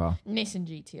except Cooper. Nissan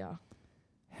GTR.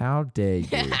 How dare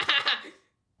you?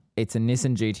 It's a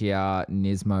Nissan GTR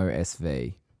Nismo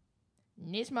SV.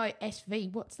 Nismo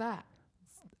SV, what's that?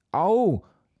 Oh,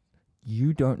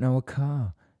 you don't know a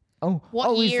car. Oh,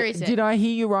 What year is it? Did I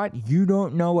hear you right? You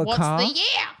don't know a What's car? the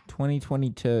year?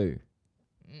 2022.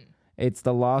 It's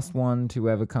the last one to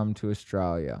ever come to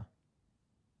Australia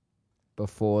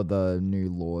before the new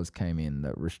laws came in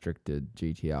that restricted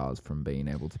GTRs from being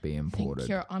able to be I think imported.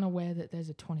 you're unaware that there's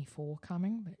a 24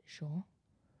 coming, but sure.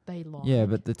 They lied. Yeah,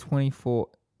 but the 24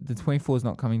 is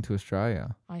not coming to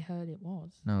Australia. I heard it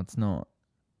was. No, it's not.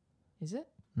 Is it?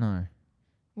 No.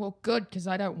 Well, good, because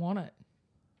I don't want it.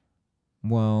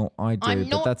 Well, I do, I'm but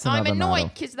not. that's I'm another annoyed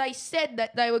matter. because they said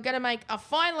that they were going to make a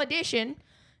final edition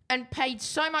and paid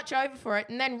so much over for it,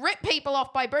 and then rip people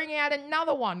off by bringing out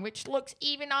another one, which looks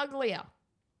even uglier.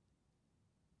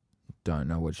 Don't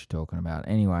know what you're talking about.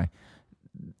 Anyway,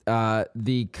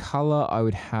 the color I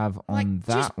would have on Like,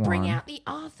 that just bring one, out the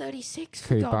R36 for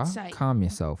Cooper, God's sake. calm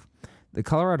yourself. The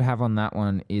color I'd have on that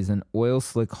one is an oil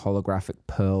slick holographic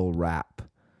pearl wrap.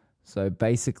 So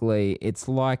basically, it's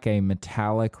like a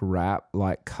metallic wrap,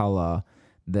 like color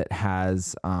that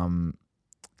has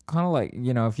kind of like,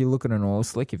 you know, if you look at an oil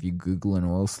slick, if you Google an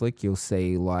oil slick, you'll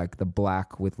see like the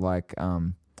black with like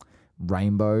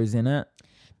rainbows in it.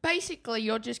 Basically,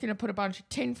 you're just going to put a bunch of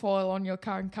tinfoil on your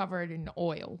car and cover it in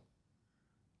oil.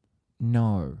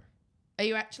 No. Are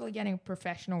you actually getting a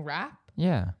professional wrap?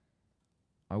 Yeah.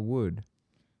 I would.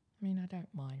 I mean, I don't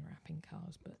mind wrapping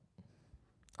cars, but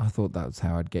I thought that was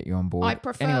how I'd get you on board. I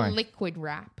prefer anyway, liquid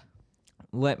wrap.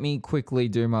 let me quickly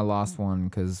do my last one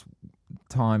because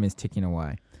time is ticking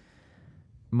away.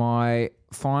 My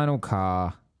final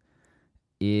car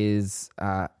is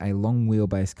a long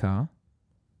wheelbase car.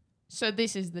 So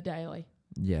this is the daily.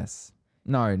 Yes.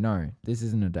 No, this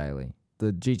isn't a daily.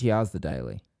 The GTR's the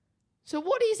daily. So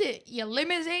what is it? Your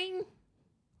limousine?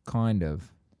 Kind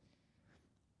of.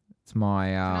 It's my...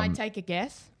 Can I take a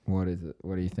guess? what is it?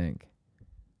 What do you think?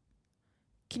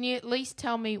 Can you at least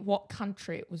tell me what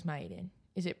country it was made in?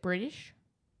 Is it British?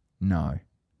 No.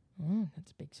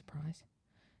 That's a big surprise.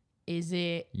 Is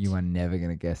it You are never going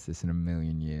to guess this in a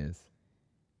million years.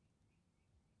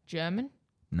 German?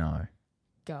 No.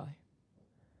 Go.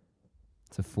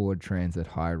 It's a Ford Transit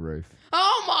high roof.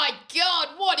 Oh my God,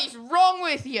 what is wrong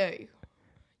with you?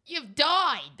 You've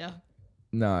died.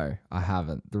 No, I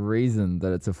haven't. The reason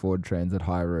that it's a Ford Transit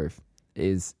high roof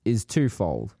is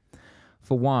twofold.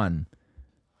 For one,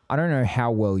 I don't know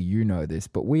how well you know this,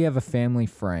 but we have a family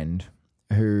friend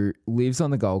who lives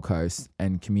on the Gold Coast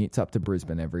and commutes up to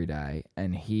Brisbane every day,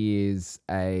 and he's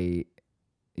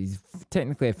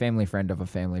technically a family friend of a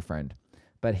family friend,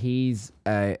 but he's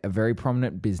a very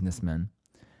prominent businessman,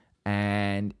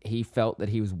 and he felt that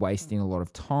he was wasting a lot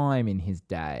of time in his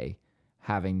day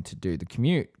having to do the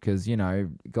commute because, you know,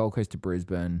 Gold Coast to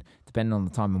Brisbane, depending on the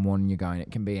time of morning you're going,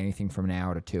 it can be anything from an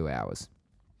hour to 2 hours.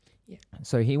 Yeah.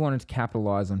 So he wanted to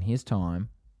capitalize on his time,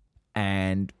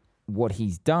 and what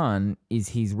he's done is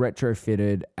he's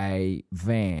retrofitted a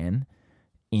van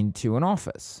into an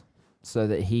office so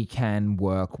that he can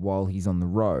work while he's on the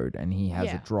road, and he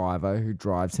has a driver who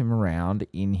drives him around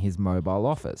in his mobile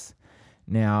office.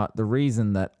 Now, the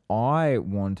reason that I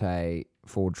want a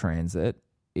Ford Transit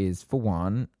is, for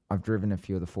one, I've driven a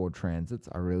few of the Ford Transits.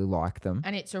 I really like them.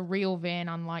 And it's a real van,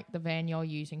 unlike the van you're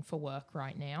using for work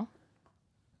right now.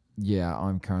 Yeah,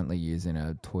 I'm currently using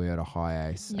a Toyota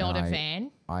Hiace. Not a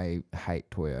van. I hate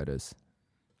Toyotas.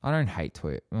 I don't hate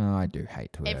Toyota. Well, I do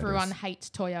hate Toyotas. Everyone hates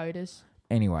Toyotas.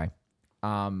 Anyway,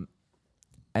 and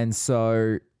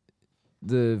so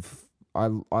I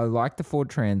like the Ford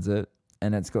Transit,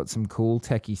 and it's got some cool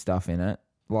techie stuff in it.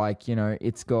 Like, you know,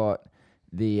 it's got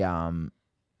the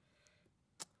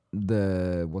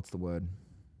what's the word?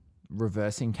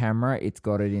 Reversing camera. It's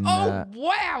got it in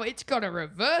wow, it's got a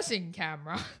reversing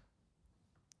camera.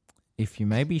 If you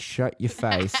maybe shut your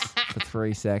face for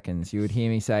 3 seconds, you would hear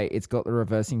me say it's got the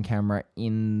reversing camera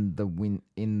in the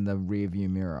rear view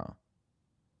mirror.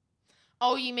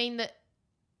 Oh, you mean that?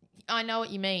 I know what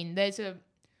you mean. There's a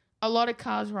lot of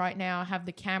cars right now have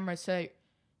the camera, so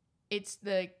it's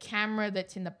the camera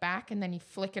that's in the back, and then you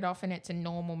flick it off, and it's a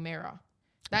normal mirror.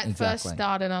 That first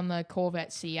started on the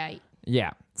Corvette C8.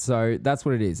 Yeah, so that's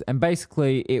what it is. And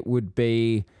basically it would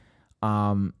be,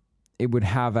 it would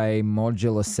have a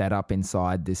modular setup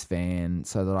inside this van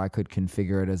so that I could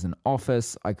configure it as an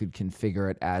office. I could configure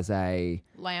it as a...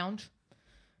 lounge.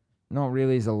 Not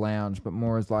really as a lounge, but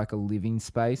more as like a living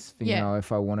space for, you know,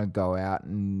 if I want to go out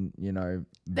and, you know,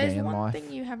 There's van one life.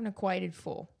 thing you haven't equated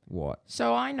for. What?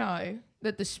 So I know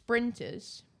that the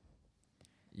Sprinters...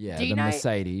 Yeah, Do you the know-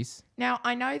 Mercedes. Now,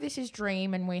 I know this is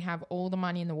Dream and we have all the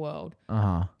money in the world,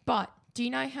 Uh-huh. but do you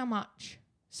know how much,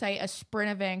 say, a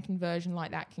Sprinter van conversion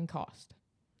like that can cost?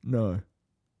 No.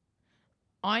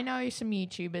 I know some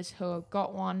YouTubers who have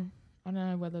got one. I don't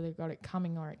know whether they've got it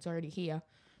coming or it's already here,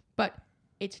 but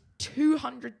it's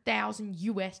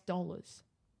 $200,000.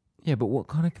 Yeah, but what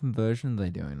kind of conversion are they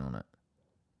doing on it?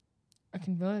 A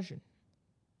conversion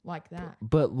like that.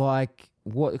 But like,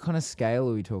 what kind of scale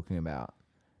are we talking about?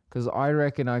 Because I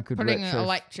reckon I could Putting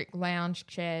electric lounge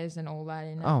chairs and all that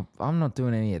in it. Oh, I'm not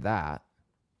doing any of that.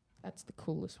 That's the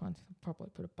coolest one. I'd probably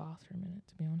put a bathroom in it,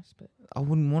 to be honest. But I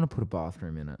wouldn't want to put a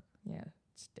bathroom in it. yeah,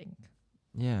 stink.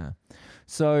 Yeah.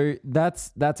 So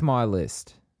that's my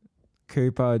list.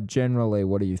 Cooper, generally,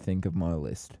 what do you think of my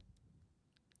list?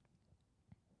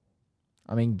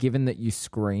 I mean, given that you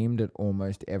screamed at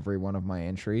almost every one of my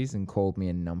entries and called me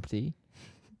a numpty.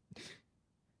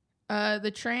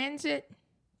 The Transit,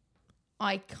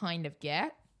 I kind of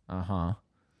get. Uh-huh.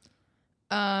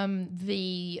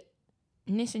 The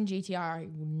Nissan GTR I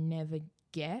will never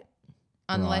get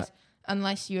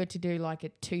unless you were to do like a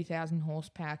 2,000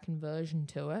 horsepower conversion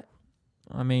to it.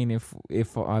 I mean, if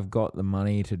I've got the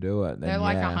money to do it, then They're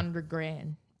like yeah.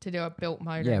 $100,000 to do a built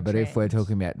motor. Yeah, and but if we're trans.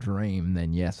 talking about Dream,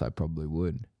 then yes, I probably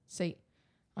would. See,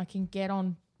 I can get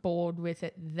on board with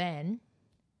it then.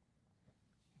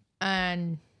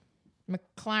 And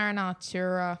McLaren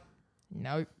Artura,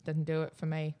 nope, doesn't do it for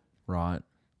me. Right.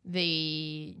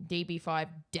 The DB5,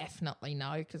 definitely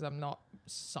no, because I'm not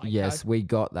psycho. Yes, we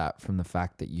got that from the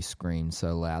fact that you screamed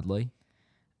so loudly.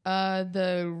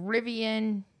 The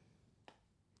Rivian,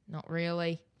 not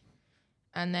really.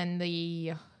 And then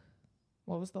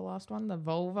what was the last one? The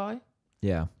Volvo.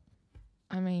 Yeah.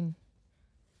 I mean,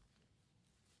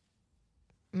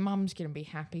 Mum's going to be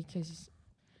happy because...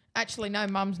 Actually, no,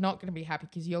 Mum's not going to be happy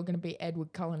because you're going to be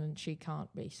Edward Cullen and she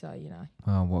can't be, so, you know.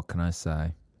 Well, what can I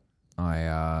say?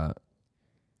 I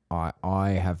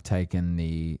have taken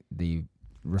the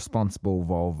responsible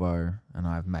Volvo and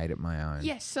I've made it my own.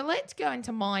 Yes, so let's go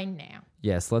into mine now.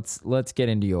 Yes, let's get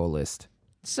into your list.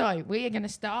 So, we are going to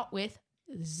start with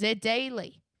the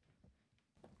Daily.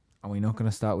 Are we not going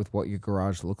to start with what your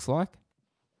garage looks like?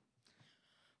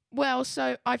 Well,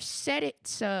 so I've said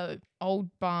it's a old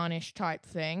barnish type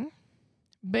thing,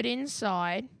 but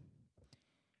inside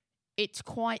it's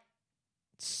quite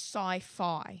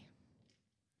sci-fi.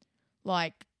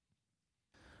 Like,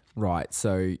 right,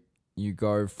 so you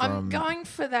go from... I'm going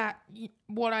for that,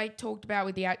 what I talked about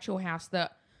with the actual house, the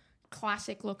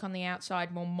classic look on the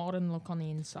outside, more modern look on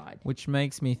the inside. Which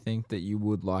makes me think that you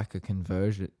would like a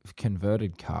converted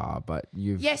car, but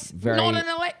you've Yes, not an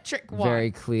electric one.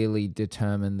 very clearly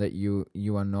determined that you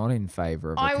are not in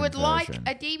favour of a I conversion. would like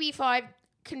a DB5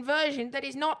 conversion that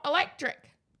is not electric.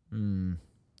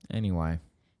 Anyway,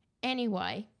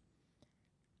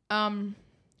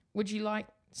 would you like...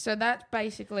 So that's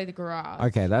basically the garage.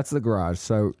 okay, that's the garage.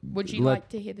 So Would you like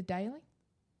to hear the Daily?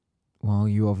 Well,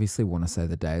 you obviously want to say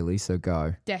the Daily, so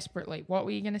go. Desperately. What were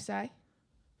you going to say?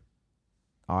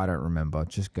 I don't remember.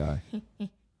 Just go.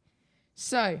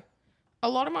 So, a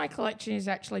lot of my collection is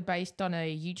actually based on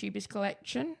a YouTuber's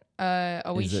collection.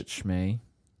 Is it Shmee?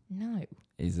 No.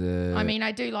 Is it... I mean,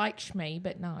 I do like Shmee,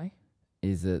 but no.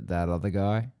 Is it that other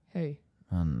guy? Who?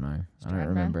 I don't know. I don't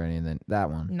remember any of them.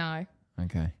 That one? No.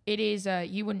 Okay. It is,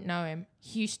 you wouldn't know him,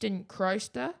 Houston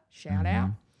Croster. Shout out.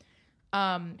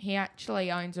 He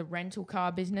actually owns a rental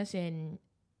car business in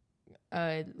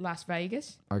Las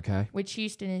Vegas. Okay. Which,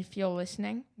 Houston, if you're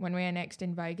listening, when we are next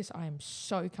in Vegas, I am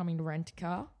so coming to rent a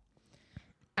car.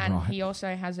 And Right. he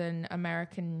also has an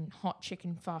American hot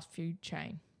chicken fast food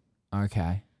chain.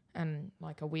 Okay. And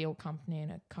like a wheel company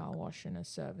and a car wash and a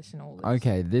service and all this.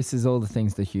 Okay, this is all the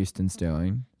things that Houston's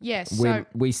doing. Yes. So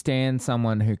We stand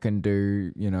someone who can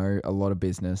do, a lot of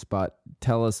business, but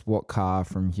tell us what car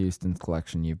from Houston's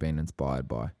collection you've been inspired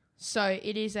by. So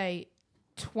it is a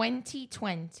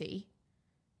 2020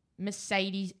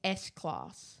 Mercedes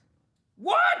S-Class.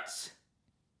 What?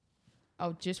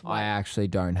 Oh, just wait. I actually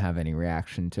don't have any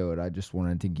reaction to it. I just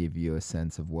wanted to give you a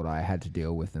sense of what I had to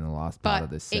deal with in the last part of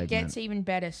this segment. It gets even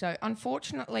better. So,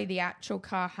 unfortunately, the actual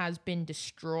car has been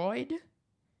destroyed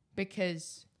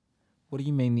because... What do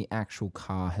you mean the actual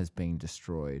car has been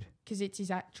destroyed? Because it's his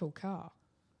actual car.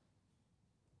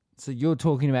 So you're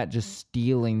talking about just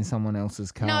stealing someone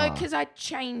else's car? No, because I'd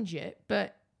change it,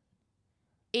 but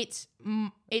it's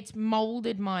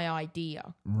molded my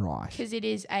idea. Right. Because it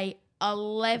is a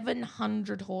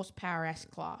 1,100 horsepower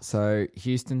S-Class. So,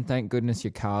 Houston, thank goodness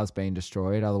your car's been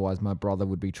destroyed. Otherwise, my brother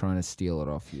would be trying to steal it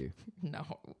off you. No,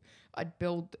 I'd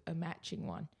build a matching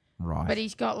one. Right. But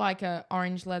he's got like a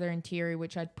orange leather interior,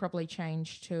 which I'd probably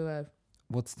change to a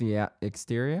What's the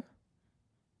exterior?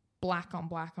 black on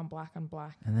black on black on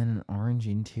black. And then an orange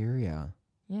interior.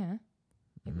 Yeah.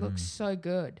 It looks so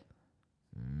good.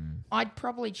 I'd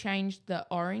probably change the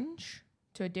orange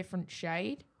to a different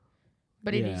shade.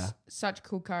 But it is such a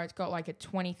cool car. It's got like a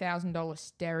 $20,000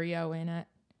 stereo in it.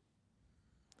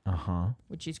 Uh-huh.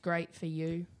 Which is great for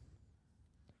you.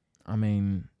 I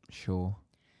mean, sure.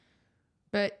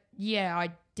 But yeah,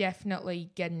 I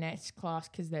definitely get an S-Class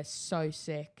because they're so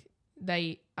sick.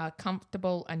 They are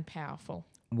comfortable and powerful.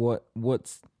 What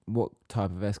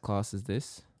type of S-Class is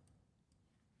this?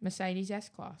 Mercedes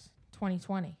S-Class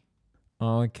 2020.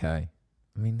 Oh, okay.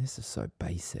 I mean, this is so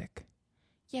basic.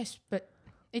 Yes, but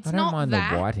it's I don't not mind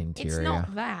that. the white interior. It's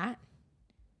not that.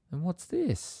 And what's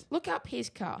this? Look up his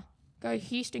car. Go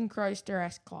Houston Croster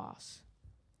S-Class.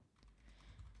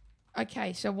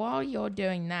 Okay, so while you're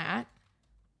doing that,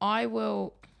 I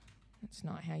will... That's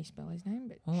not how you spell his name,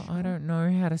 but... Well, I don't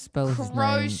know how to spell his name.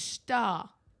 Croster.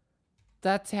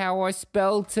 That's how I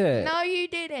spelt it. No, you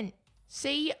didn't.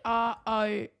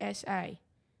 Crosa.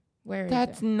 Where is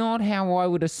That's it? not how I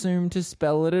would assume to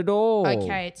spell it at all.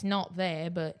 Okay, it's not there,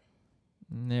 but...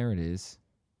 There it is.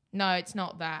 No, it's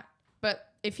not that. But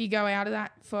if you go out of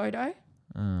that photo...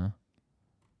 Out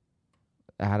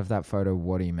of that photo,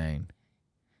 what do you mean?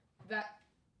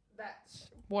 That's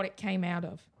what it came out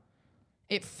of.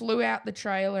 It flew out the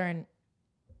trailer and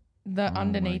the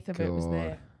underneath of it was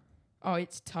there. Oh,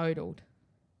 it's totaled.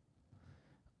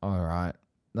 All right.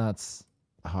 That's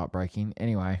heartbreaking.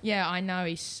 Anyway. Yeah, I know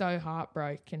he's so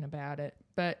heartbroken about it.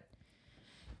 But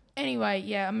Anyway,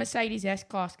 yeah, a Mercedes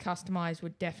S-Class customized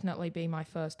would definitely be my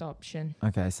first option.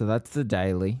 Okay, so that's the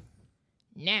daily.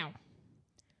 Now,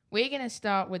 we're going to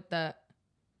start with the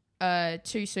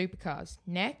two supercars.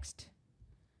 Next,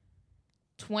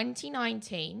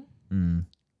 2019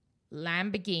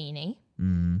 Lamborghini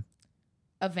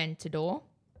Aventador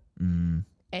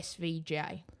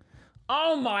SVJ.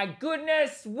 Oh my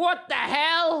goodness! What the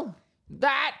hell?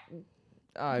 That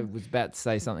I was about to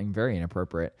say something very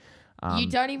inappropriate. You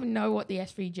don't even know what the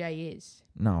SVJ is.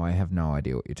 No, I have no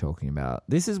idea what you're talking about.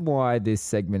 This is why this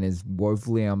segment is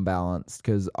woefully unbalanced,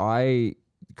 because I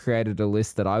created a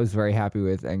list that I was very happy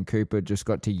with, and Cooper just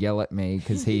got to yell at me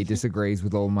because he disagrees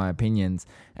with all my opinions,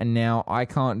 and now I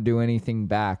can't do anything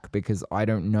back because I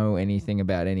don't know anything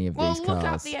about any of these cars. Well, look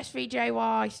up the SVJ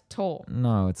while I talk.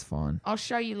 No, it's fine. I'll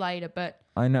show you later, but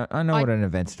I know what an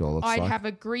Aventador looks I'd like. have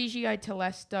a Grigio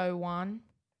Telesto one.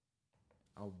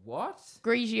 A what?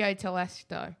 Grigio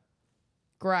Telesto.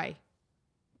 Grey.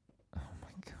 Oh my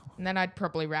god. And then I'd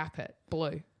probably wrap it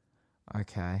blue.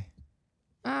 Okay.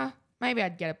 Maybe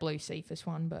I'd get a blue Cephas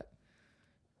one, but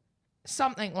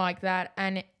something like that.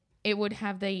 And it would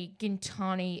have the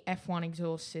Gintani F1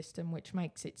 exhaust system, which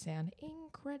makes it sound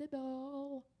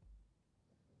incredible.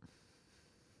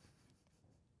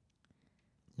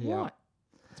 Yeah. What?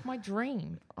 It's my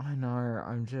dream. I know.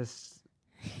 I'm just.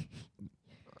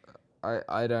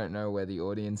 I don't know where the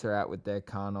audience are at with their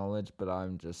car knowledge, but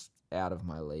I'm just out of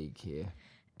my league here.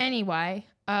 Anyway,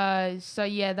 so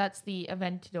yeah, that's the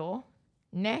Aventador.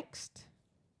 Next,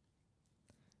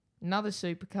 another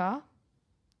supercar.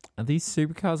 Are these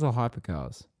supercars or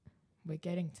hypercars? We're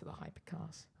getting to the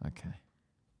hypercars. Okay.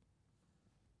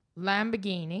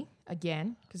 Lamborghini,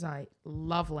 again, because I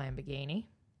love Lamborghini.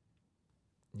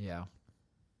 Yeah.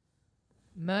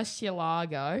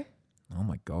 Murcielago Oh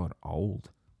my god, old.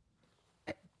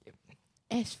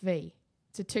 SV.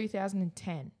 It's a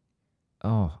 2010.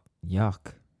 Oh,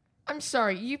 yuck. I'm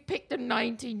sorry, you picked a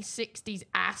 1960s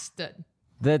Aston.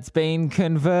 That's been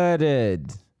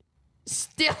converted.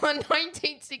 Still a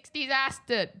 1960s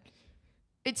Aston.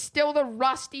 It's still the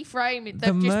rusty frame. The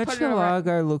They've just put it around.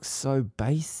 Murcielago looks so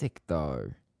basic,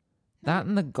 though. That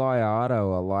and the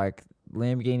Gallardo are like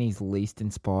Lamborghini's least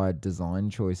inspired design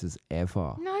choices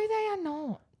ever. No, they are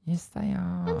not. Yes, they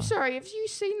are. I'm sorry, have you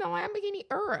seen the Lamborghini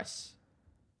Urus?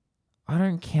 I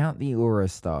don't count the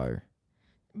Urus, though.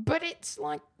 But it's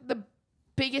like the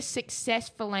biggest success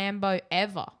for Lambo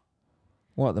ever.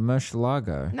 What, the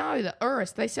Murcielago? No, the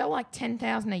Urus. They sell like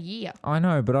 10,000 a year. I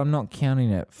know, but I'm not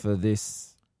counting it for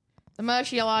this. The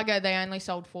Murcielago, they only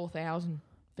sold 4,000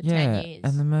 for Yeah, 10 years.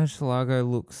 and the Murcielago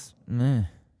looks meh.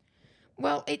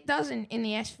 Well, it doesn't in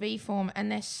the SV form, and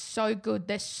they're so good.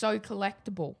 They're so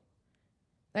collectible.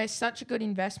 They're such a good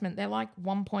investment. They're like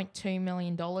 $1.2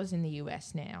 million in the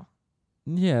US now.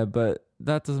 Yeah, but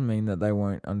that doesn't mean that they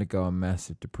won't undergo a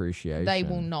massive depreciation. They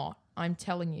will not. I'm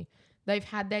telling you. They've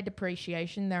had their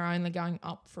depreciation. They're only going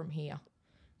up from here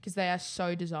because they are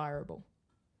so desirable.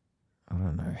 I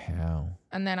don't know how.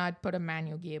 And then I'd put a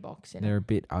manual gearbox in They're it. a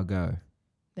bit uggo.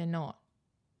 They're not.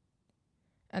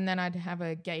 And then I'd have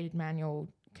a gated manual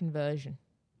conversion.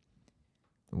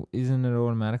 Isn't it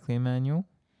automatically a manual?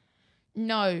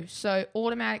 No, so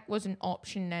automatic was an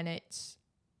option, and it's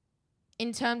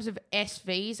in terms of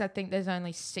SVs, I think there's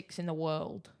only 6 in the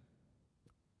world,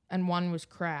 and one was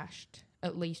crashed,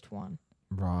 at least one.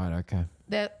 Right. Okay.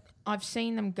 I've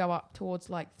seen them go up towards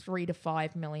like $3 to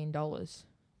 $5 million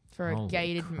for a Holy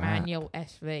gated crap. manual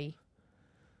SV.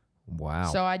 Wow.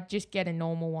 So I'd just get a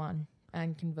normal one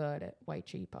and convert it way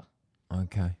cheaper.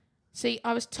 Okay. See,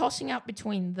 I was tossing up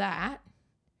between that,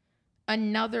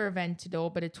 another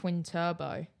Aventador, but a twin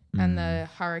turbo, and the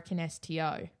Hurricane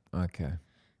STO. Okay.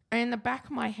 And in the back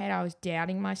of my head, I was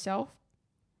doubting myself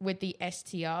with the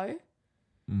STO,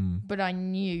 but I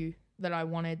knew that I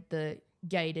wanted the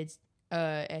gated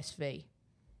SV.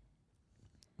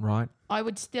 Right. I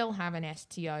would still have an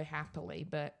STO happily,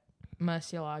 but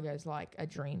Murcielago is like a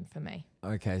dream for me.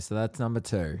 Okay, so that's number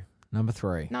 2. Number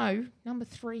 3. No, number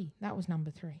 3. That was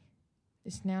number 3.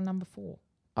 This is now number 4.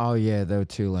 Oh, yeah, there were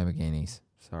 2 Lamborghinis.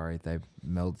 Sorry, they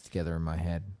melded together in my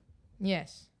head.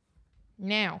 Yes.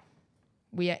 Now,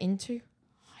 we are into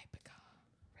hypercar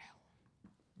realm.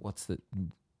 What's the...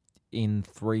 In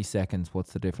 3 seconds,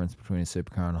 what's the difference between a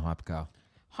supercar and a hypercar?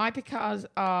 Hypercars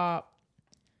are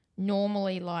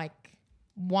normally like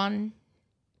 $1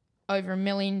 over $1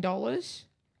 million,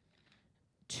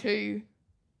 2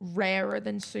 rarer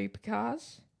than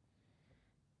supercars,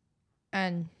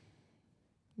 and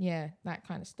yeah, that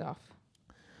kind of stuff.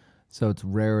 So it's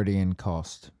rarity and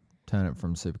cost. Turn it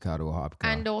from supercar to a hypercar.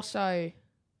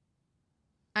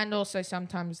 And also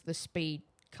sometimes the speed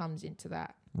comes into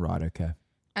that. Right, okay.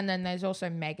 And then there's also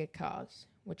mega cars,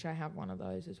 which I have one of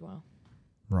those as well.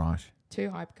 Right. 2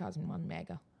 hypercars and 1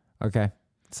 mega. Okay.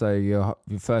 So your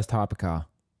first hypercar.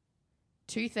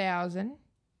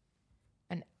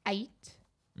 2008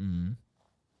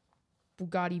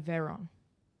 Bugatti Veyron.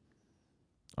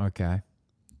 Okay.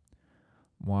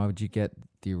 Why would you get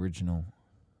the original?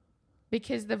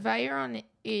 Because the Veyron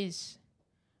is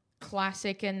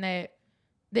classic and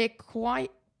they're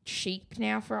quite cheap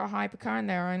now for a hypercar, and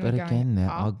they're only But going again, they're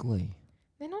up. ugly.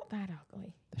 They're not that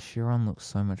ugly. The Chiron looks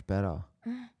so much better.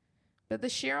 But the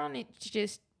Chiron,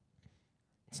 it's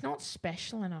not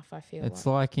special enough, I feel It's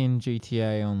like. like in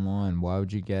GTA Online. Why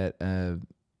would you get a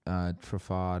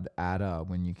Trafard Adder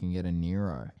when you can get a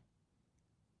Nero?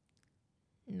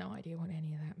 No idea what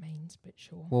any of that means, but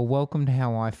sure. Well, welcome to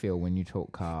how I feel when you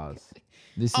talk cars.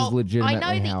 This is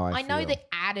legitimately how I feel. I know the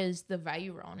Adder's the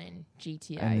Veyron in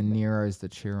GTA. And the but- Nero's the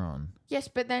Chiron. Yes,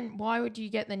 but then why would you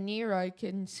get the Nero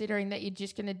considering that you're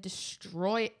just going to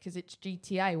destroy it because it's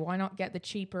GTA? Why not get the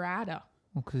cheaper Adder?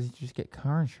 Well, because you just get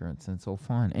car insurance and it's all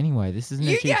fine. Anyway, this isn't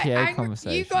a GTA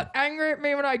conversation. You got angry at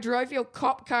me when I drove your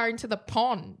cop car into the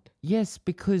pond. Yes,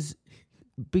 because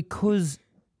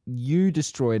you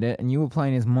destroyed it and you were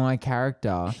playing as my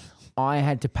character, I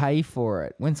had to pay for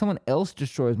it. When someone else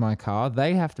destroys my car,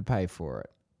 they have to pay for it.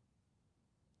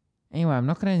 Anyway, I'm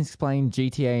not going to explain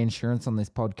GTA insurance on this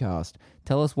podcast.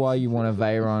 Tell us why you want a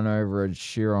Veyron over a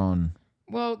Chiron.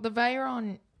 Well, the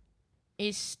Veyron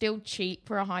is still cheap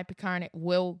for a hypercar and it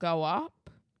will go up.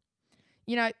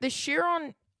 You know, the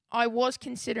Chiron, I was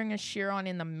considering a Chiron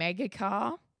in the mega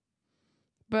car,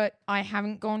 but I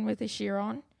haven't gone with a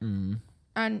Chiron.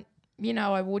 And, you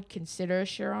know, I would consider a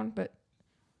Chiron, but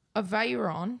a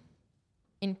Veyron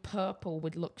in purple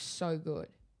would look so good.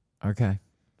 Okay,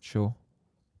 sure.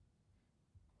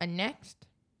 And next,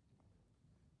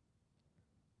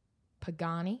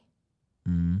 Pagani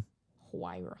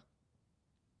Huayra.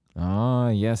 Ah,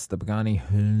 yes, the Pagani.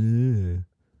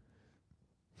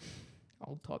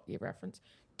 Old Top Gear reference.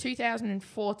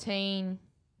 2014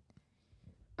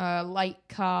 late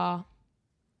car.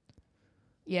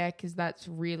 Yeah, because that's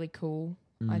really cool,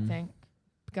 I think.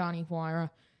 Pagani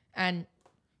Huayra. And,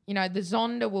 you know, the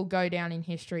Zonda will go down in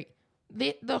history.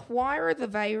 The Huayra, the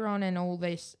Veyron and all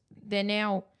this, they're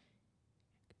now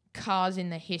cars in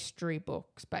the history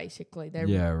books, basically. They're,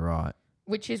 Yeah, right.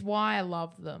 which is why I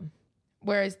love them.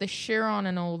 Whereas the Chiron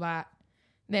and all that,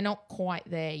 they're not quite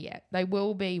there yet. They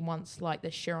will be once, like, the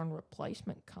Chiron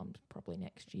replacement comes probably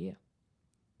next year.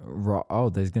 Right. Oh,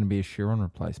 there's going to be a Chiron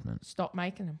replacement. Stop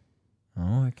making them.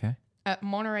 Oh, okay. At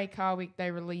Monterey Car Week,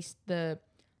 they released the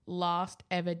last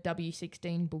ever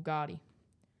W16 Bugatti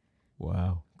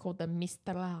Wow. called the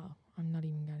Mistral. I'm not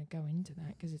even going to go into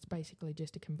that because it's basically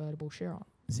just a convertible Chiron.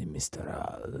 The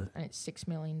Mistral. And it's $6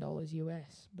 million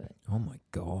US, but Oh, my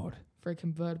God. for a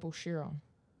convertible Chiron.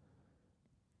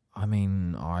 I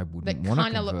mean, I wouldn't That want a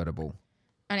kinda convertible.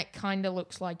 And it kind of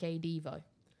looks like a Devo.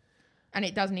 And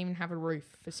it doesn't even have a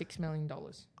roof for $6 million.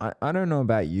 I don't know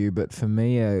about you, but for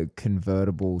me, a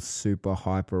convertible super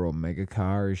hyper or mega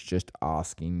car is just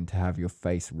asking to have your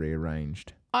face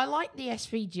rearranged. I like the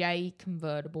SVJ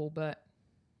convertible, but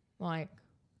like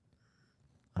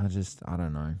I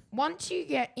don't know. once you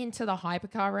get into the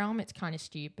hypercar realm, it's kind of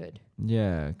stupid.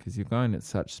 Yeah, because you're going at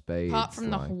such speed. Apart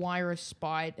from the Huayra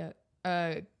Spider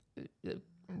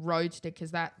Roadster,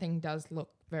 because that thing does look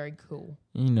very cool.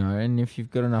 You know, and if you've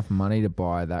got enough money to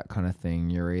buy that kind of thing,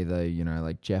 you're either, you know,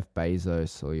 like Jeff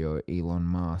Bezos or you're Elon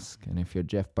Musk. And if you're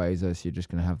Jeff Bezos, you're just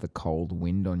going to have the cold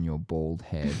wind on your bald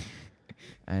head.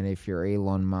 And if you're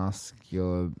Elon Musk,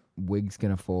 your wig's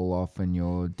going to fall off and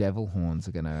your devil horns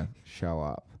are going to show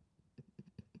up.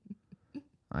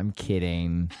 I'm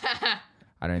kidding.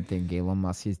 I don't think Elon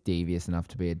Musk is devious enough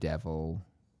to be a devil.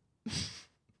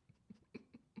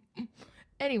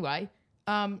 Anyway,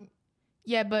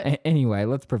 yeah, but Anyway,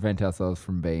 let's prevent ourselves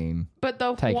from being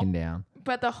taken down.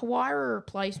 But the Huayra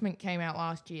replacement came out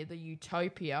last year, the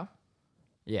Utopia.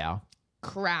 Yeah.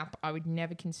 Crap, I would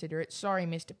never consider it. Sorry,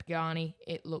 Mr. Pagani,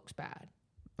 it looks bad.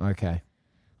 Okay.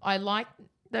 I like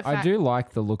the fact... I do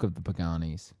like the look of the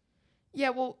Paganis. Yeah,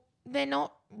 well, they're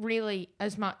not really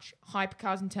as much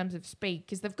hypercars in terms of speed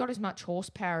because they've got as much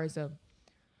horsepower as an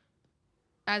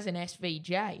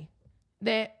SVJ.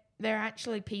 They're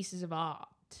actually pieces of art.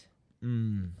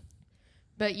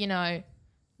 But, you know,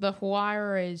 the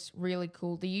Huayra is really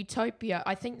cool. The Utopia,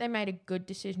 I think they made a good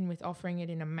decision with offering it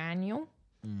in a manual.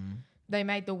 They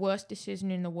made the worst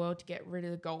decision in the world to get rid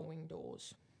of the gull wing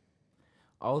doors.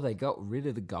 Oh, they got rid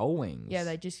of the gull wings.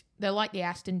 Yeah, they're like the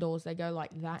Aston doors. They go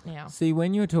like that now. See,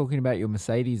 when you were talking about your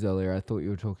Mercedes earlier, I thought you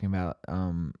were talking about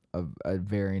a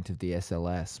variant of the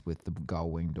SLS with the gull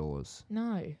wing doors.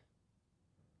 No.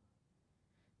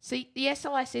 See, the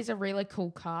SLS is a really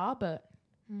cool car, but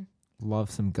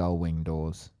Love some gull wing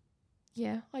doors.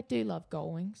 yeah, I do love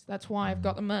gull wings. That's why I've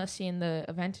got the Mercy and the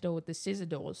Aventador with the scissor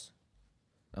doors.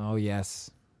 Oh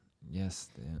yes, yes,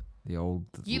 the old.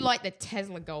 You like the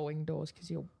Tesla gull wing doors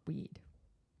because you're weird.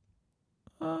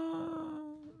 They're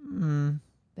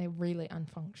really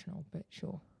unfunctional, but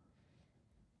sure.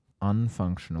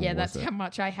 Unfunctional. Yeah, was that's it? how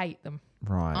much I hate them.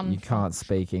 Right. You can't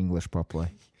speak English properly.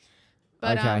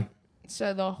 But, okay.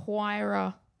 So the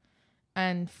Huayra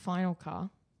and final car.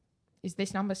 Is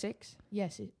this number 6?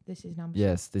 Yes, this is number 6.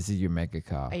 Yes, this is your mega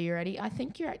car. Are you ready? I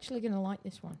think you're actually going to like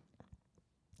this one.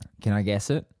 Can I guess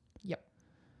it? Yep.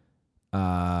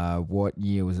 What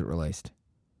year was it released?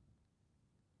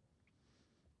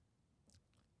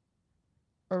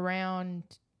 Around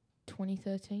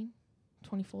 2013,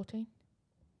 2014.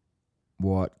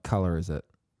 What color is it?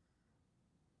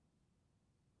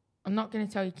 I'm not going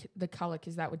to tell you the color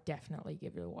because that would definitely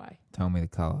give it away. Tell me the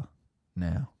color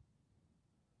now.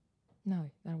 No,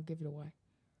 that'll give it away.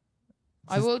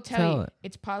 I Just will tell you, it.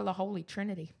 it's part of the Holy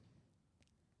Trinity.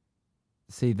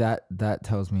 See, that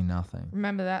tells me nothing.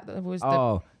 Remember that? That was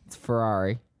it's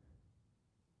Ferrari.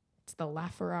 it's the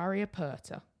LaFerrari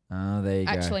Aperta. Oh, there you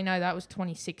go. Actually, no, that was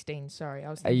 2016. Sorry, I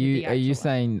was Are thinking you the are you actual one.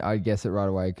 saying I'd guess it right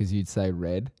away because you'd say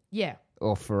red Yeah,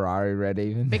 or Ferrari red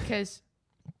even? because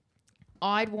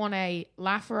I'd want a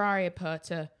LaFerrari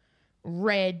Aperta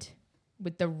red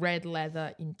with the red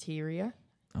leather interior.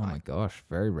 Oh my gosh,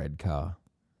 very red car.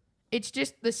 It's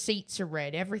just the seats are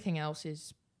red. Everything else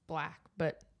is black,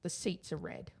 but the seats are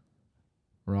red.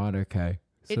 Right, okay.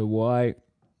 So why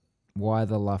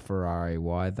the LaFerrari?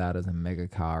 Why that as a mega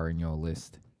car in your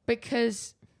list?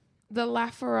 Because the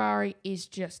LaFerrari is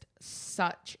just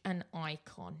such an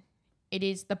icon. It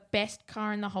is the best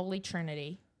car in the Holy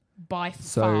Trinity by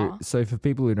far. So for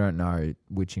people who don't know,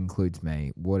 which includes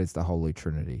me, what is the Holy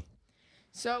Trinity?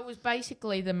 So it was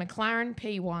basically the McLaren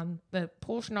P1, the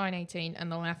Porsche 918,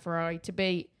 and the LaFerrari to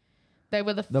be. They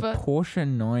were the first. Porsche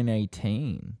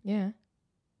 918. Yeah.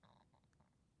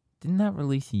 Didn't that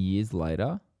release years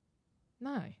later?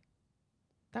 No.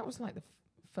 That was like the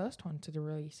first one to the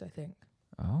release, I think.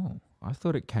 Oh, I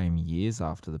thought it came years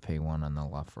after the P1 and the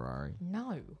LaFerrari.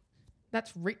 No.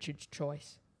 That's Richard's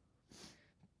choice.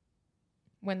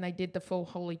 When they did the full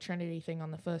Holy Trinity thing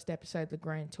on the first episode of the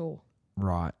Grand Tour.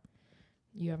 Right.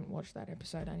 You haven't watched that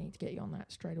episode. I need to get you on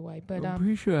that straight away. But I'm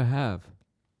pretty sure I have.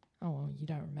 oh well, you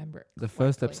don't remember it. The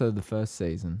first correctly. episode of the first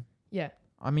season. Yeah.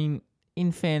 I mean,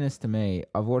 in fairness to me,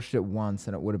 I've watched it once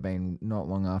and it would have been not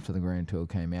long after the Grand Tour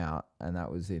came out. And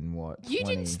that was in what? You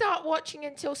didn't start watching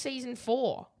until season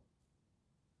 4.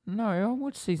 No, I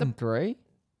watched season 3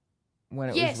 when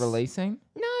it was releasing.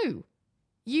 No.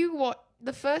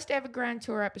 The first ever Grand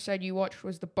Tour episode you watched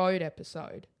was the boat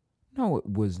episode. No, it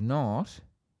was not.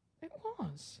 It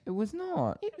was. It was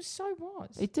not. It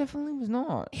was. It definitely was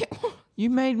not. It was. You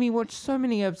made me watch so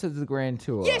many episodes of the Grand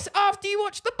Tour. Yes, after you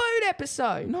watched the boat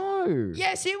episode. No.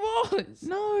 Yes, it was.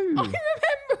 No. I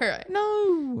remember it. No.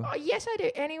 Oh, yes, I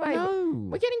do. Anyway, No.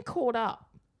 we're getting caught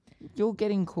up. You're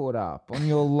getting caught up on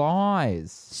your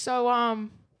lies. So,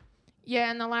 yeah,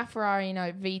 and the LaFerrari,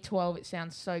 V12, it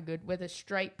sounds so good with a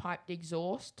straight piped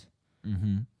exhaust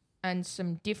and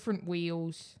some different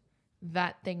wheels.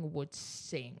 That thing would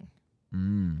sing.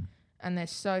 And they're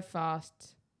so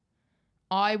fast.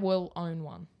 I will own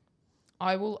one.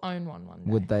 I will own one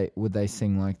day. Would they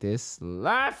sing like this?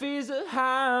 Life is a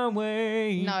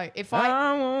highway. No, if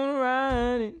I wanna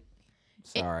ride it.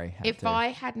 Sorry. If I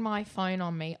had my phone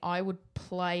on me, I would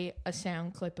play a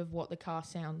sound clip of what the car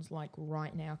sounds like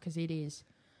right now because it is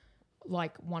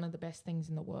like one of the best things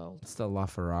in the world. It's the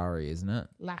LaFerrari, isn't it?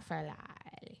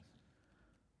 LaFerrari.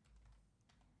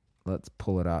 Let's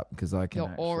pull it up because I can.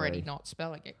 You're already not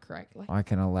spelling it correctly. I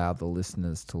can allow the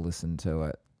listeners to listen to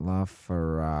it.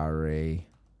 LaFerrari.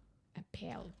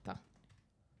 Aperta.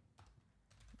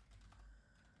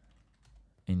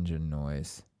 Engine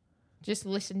noise. Just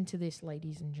listen to this,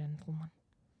 ladies and gentlemen.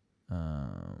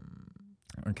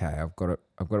 Okay, I've got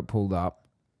it pulled up.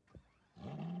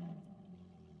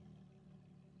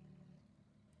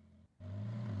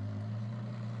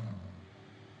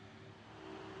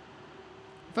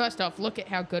 First off, look at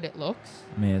how good it looks.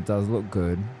 I mean, it does look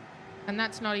good. And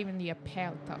that's not even the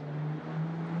Aperta.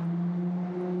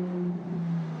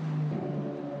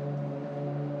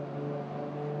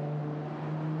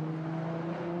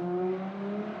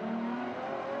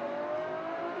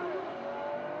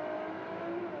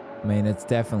 I mean, it's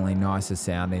definitely nicer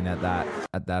sounding at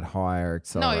that higher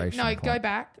acceleration. No, point. go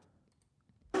back.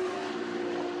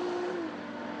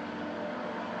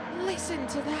 Listen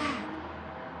to that.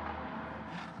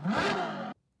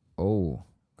 Oh,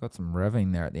 got some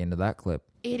revving there at the end of that clip.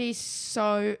 It is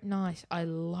so nice. I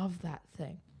love that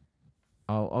thing.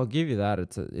 I'll give you that.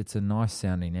 It's a nice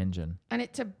sounding engine. And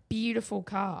it's a beautiful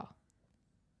car.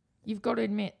 You've got to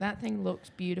admit, that thing looks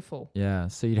beautiful. Yeah,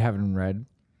 so you'd have it in red?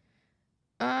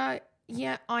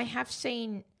 Yeah, I have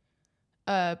seen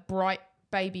a bright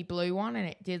baby blue one, and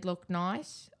it did look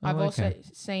nice. Oh, I've also okay.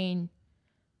 seen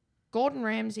Gordon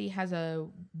Ramsay has a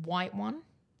white one,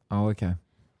 Oh, okay.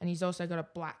 and he's also got a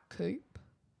black coupe.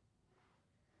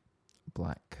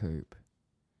 Black coupe.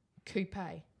 Coupe.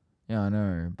 Yeah, I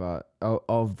know, but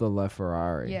of the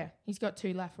LaFerrari. Yeah, he's got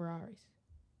 2 LaFerraris.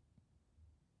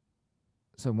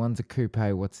 So one's a coupe.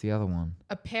 What's the other one?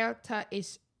 Aperta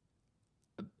is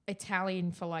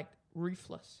Italian for like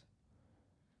roofless.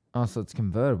 Oh, so it's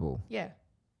convertible. Yeah,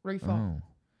 roof off. Oh.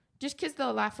 Just because the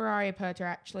LaFerrari Aperta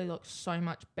actually looks so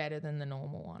much better than the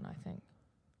normal one, I think.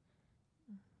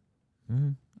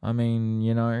 I mean,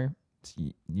 it's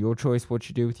your choice what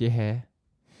you do with your hair.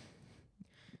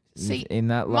 See, in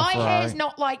that LaFerrari. my hair's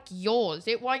not like yours.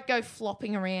 It won't go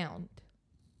flopping around.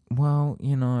 Well,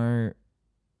 you never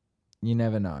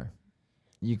know.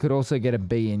 You could also get a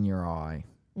bee in your eye.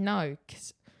 No,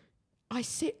 because I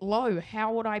sit low.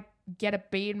 How would I get a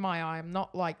bee in my eye? I'm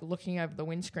not like looking over the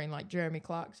windscreen like Jeremy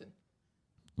Clarkson.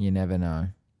 You never know.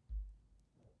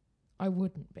 I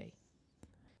wouldn't be.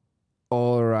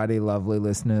 Alrighty, lovely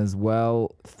listeners.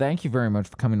 Well, thank you very much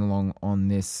for coming along on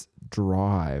this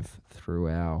drive through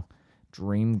our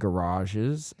dream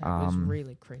garages. That was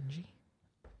really cringy.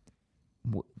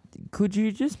 Could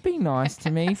you just be nice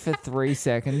to me for 3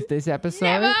 seconds this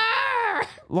episode? Never!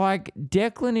 Like,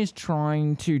 Declan is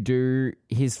trying to do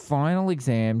his final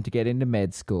exam to get into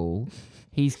med school.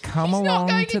 He's come He's along not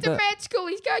going to into the... med school.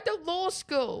 He's going to law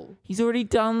school. He's already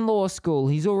done law school.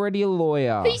 He's already a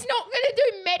lawyer. He's not going to do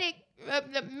medic.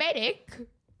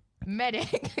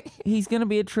 He's going to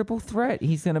be a triple threat.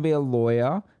 He's going to be a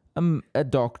lawyer, a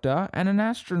doctor, and an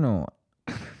astronaut.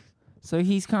 So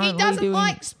he's currently He doesn't doing...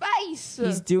 like space.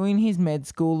 He's doing his med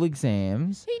school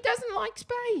exams. He doesn't like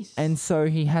space. And so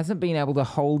he hasn't been able to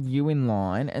hold you in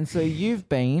line. And so you've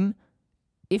been,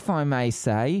 if I may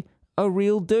say, a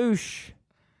real douche.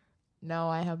 No,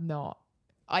 I have not.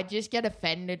 I just get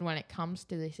offended when it comes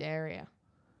to this area.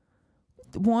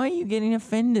 Why are you getting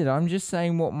offended? I'm just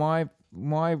saying what my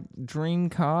dream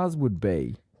cars would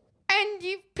be. And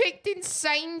you've picked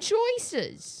insane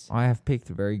choices. I have picked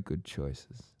very good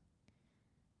choices.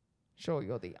 Sure,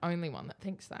 you're the only one that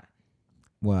thinks that.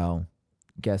 Well,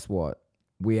 guess what?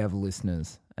 We have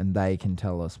listeners, and they can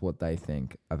tell us what they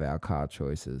think of our car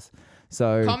choices.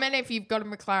 So Comment if you've got a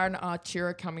McLaren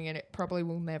Artura coming in. It probably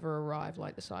will never arrive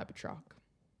like the Cybertruck.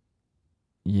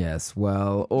 yes,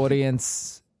 well,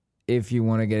 audience, if you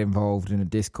want to get involved in a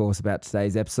discourse about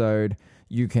today's episode,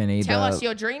 you can either Tell us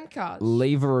your dream cars.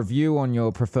 leave a review on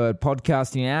your preferred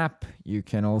podcasting app. You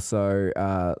can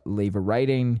also leave a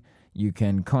rating. You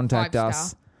can contact 5-star.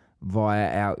 us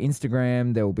via our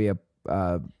Instagram. There will be a...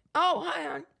 Oh, hang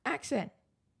on. Accent.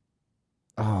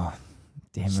 oh,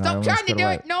 damn it. I Stop almost trying to got do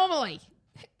away. it normally.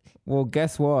 Well,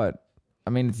 guess what? I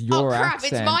mean, it's your crap,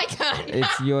 accent. it's my turn.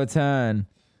 It's your turn.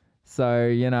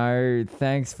 So,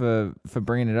 thanks for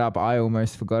bringing it up. I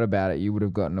almost forgot about it. You would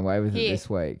have gotten away with it Here. this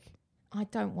week. I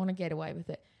don't want to get away with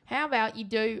it. How about you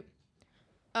do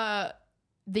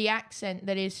the accent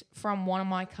that is from one of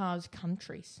my car's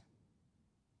countries?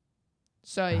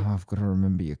 So, Oh, I've got to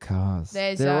remember your cars.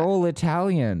 There's They're all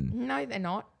Italian. no, they're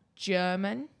not.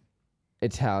 German.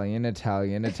 Italian,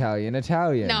 Italian, Italian,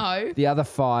 Italian. No. The other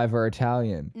 5 are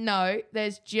Italian. No,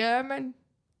 there's German,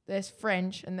 there's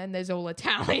French, and then there's all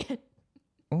Italian.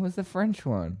 What was the French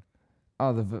one?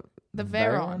 Oh, The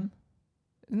Veyron.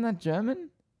 Isn't that German?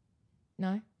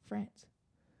 No, France.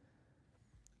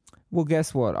 Well,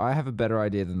 guess what? I have a better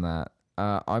idea than that.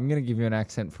 I'm going to give you an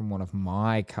accent from one of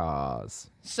my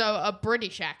cars. So a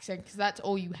British accent, because that's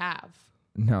all you have.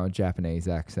 No, a Japanese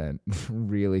accent.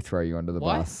 Really throw you under the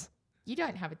What? bus. You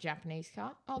don't have a Japanese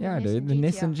car. Oh, Yeah, I the do. The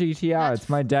Nissan GTR. That's It's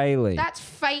my daily. That's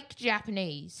fake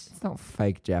Japanese. It's not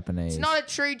fake Japanese. It's not a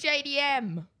true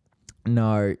JDM.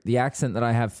 No, the accent that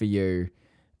I have for you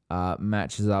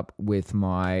matches up with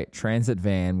my Transit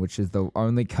van, which is the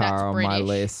only car That's on my British.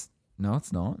 list. No,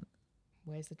 it's not.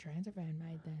 Where's the transit van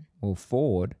made then? Well,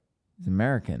 Ford is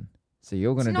American. So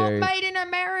you're going It's to not do... made in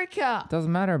America.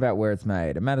 Doesn't matter about where it's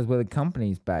made. It matters where the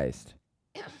company's based.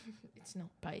 It's not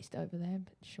based over there,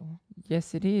 but sure.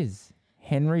 Yes, it is.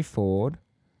 Henry Ford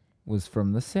was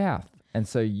from the South. And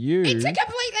so you... It's a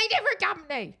completely different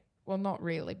company. Well, not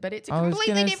really, but it's a I was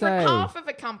completely gonna different say. half of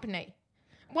a company.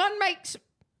 One makes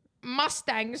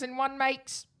Mustangs and one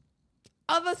makes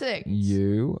other things.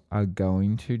 You are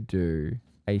going to do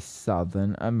a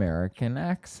Southern American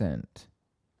accent.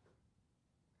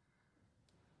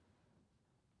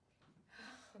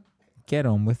 Get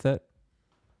on with it.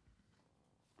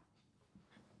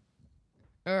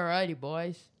 Alrighty,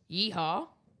 boys. Yeehaw.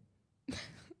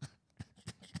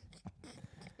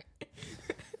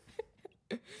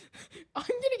 I'm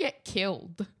gonna get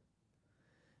killed.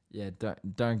 Yeah,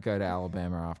 don't go to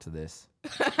Alabama after this.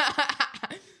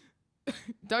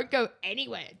 Don't go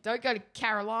anywhere. Don't go to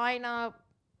Carolina,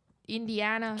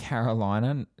 Indiana.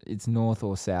 Carolina, it's North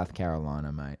or South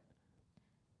Carolina, mate.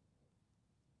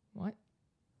 What?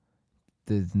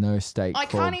 There's no state I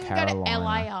called can't even Carolina. go to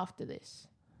LA after this.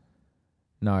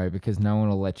 No, because no one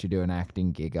will let you do an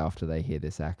acting gig after they hear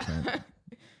this accent.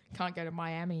 Can't go to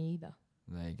Miami either.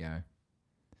 There you go.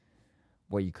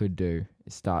 What you could do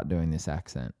is start doing this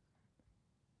accent.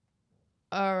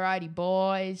 Alrighty,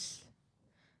 boys.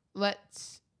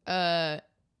 Let's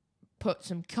put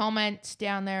some comments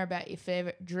down there about your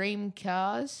favorite dream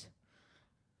cars.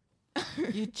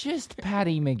 You're just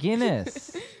Paddy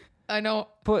McGuinness. I know.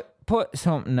 Put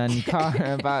something in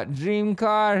car about dream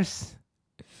cars.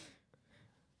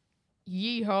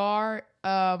 Yeehaw.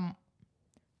 I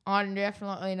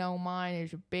definitely know mine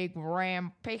is a big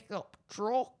Ram pickup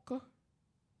truck.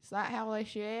 Is that how they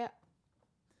say it?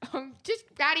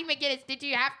 Just Patty McGinnis, did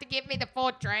you have to give me the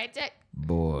Ford Transit?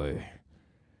 Boy,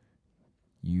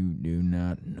 you do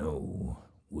not know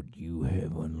what you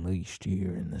have unleashed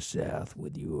here in the South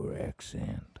with your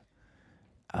accent.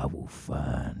 I will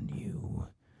find you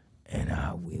and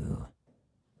I will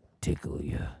tickle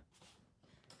you.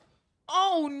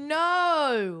 Oh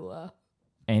no!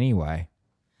 Anyway.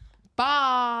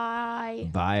 Bye.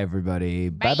 Bye, everybody.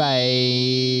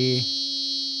 Bye-bye.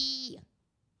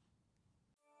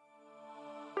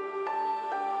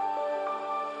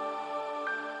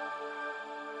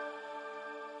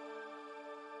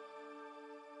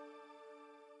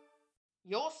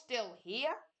 You're still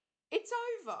here? It's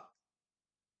over.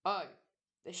 Oh,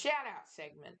 the shout-out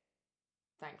segment.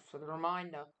 Thanks for the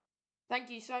reminder. Thank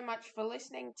you so much for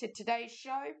listening to today's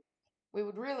show. We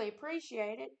would really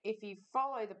appreciate it if you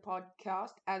follow the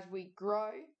podcast as we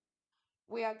grow.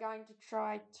 We are going to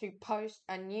try to post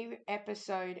a new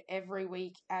episode every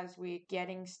week as we're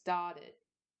getting started.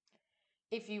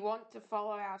 If you want to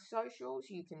follow our socials,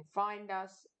 you can find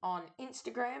us on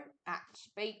Instagram at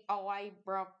Speak Away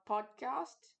Bruv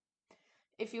Podcast.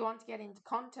 If you want to get in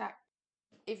contact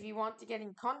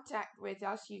with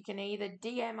us, you can either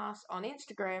DM us on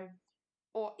Instagram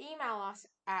or email us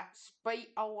at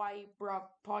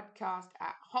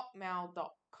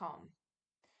speakawaybrovpodcast@hotmail.com.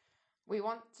 We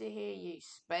want to hear you.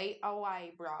 Speak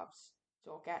away, bruvs.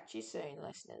 Talk at you soon,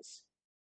 listeners.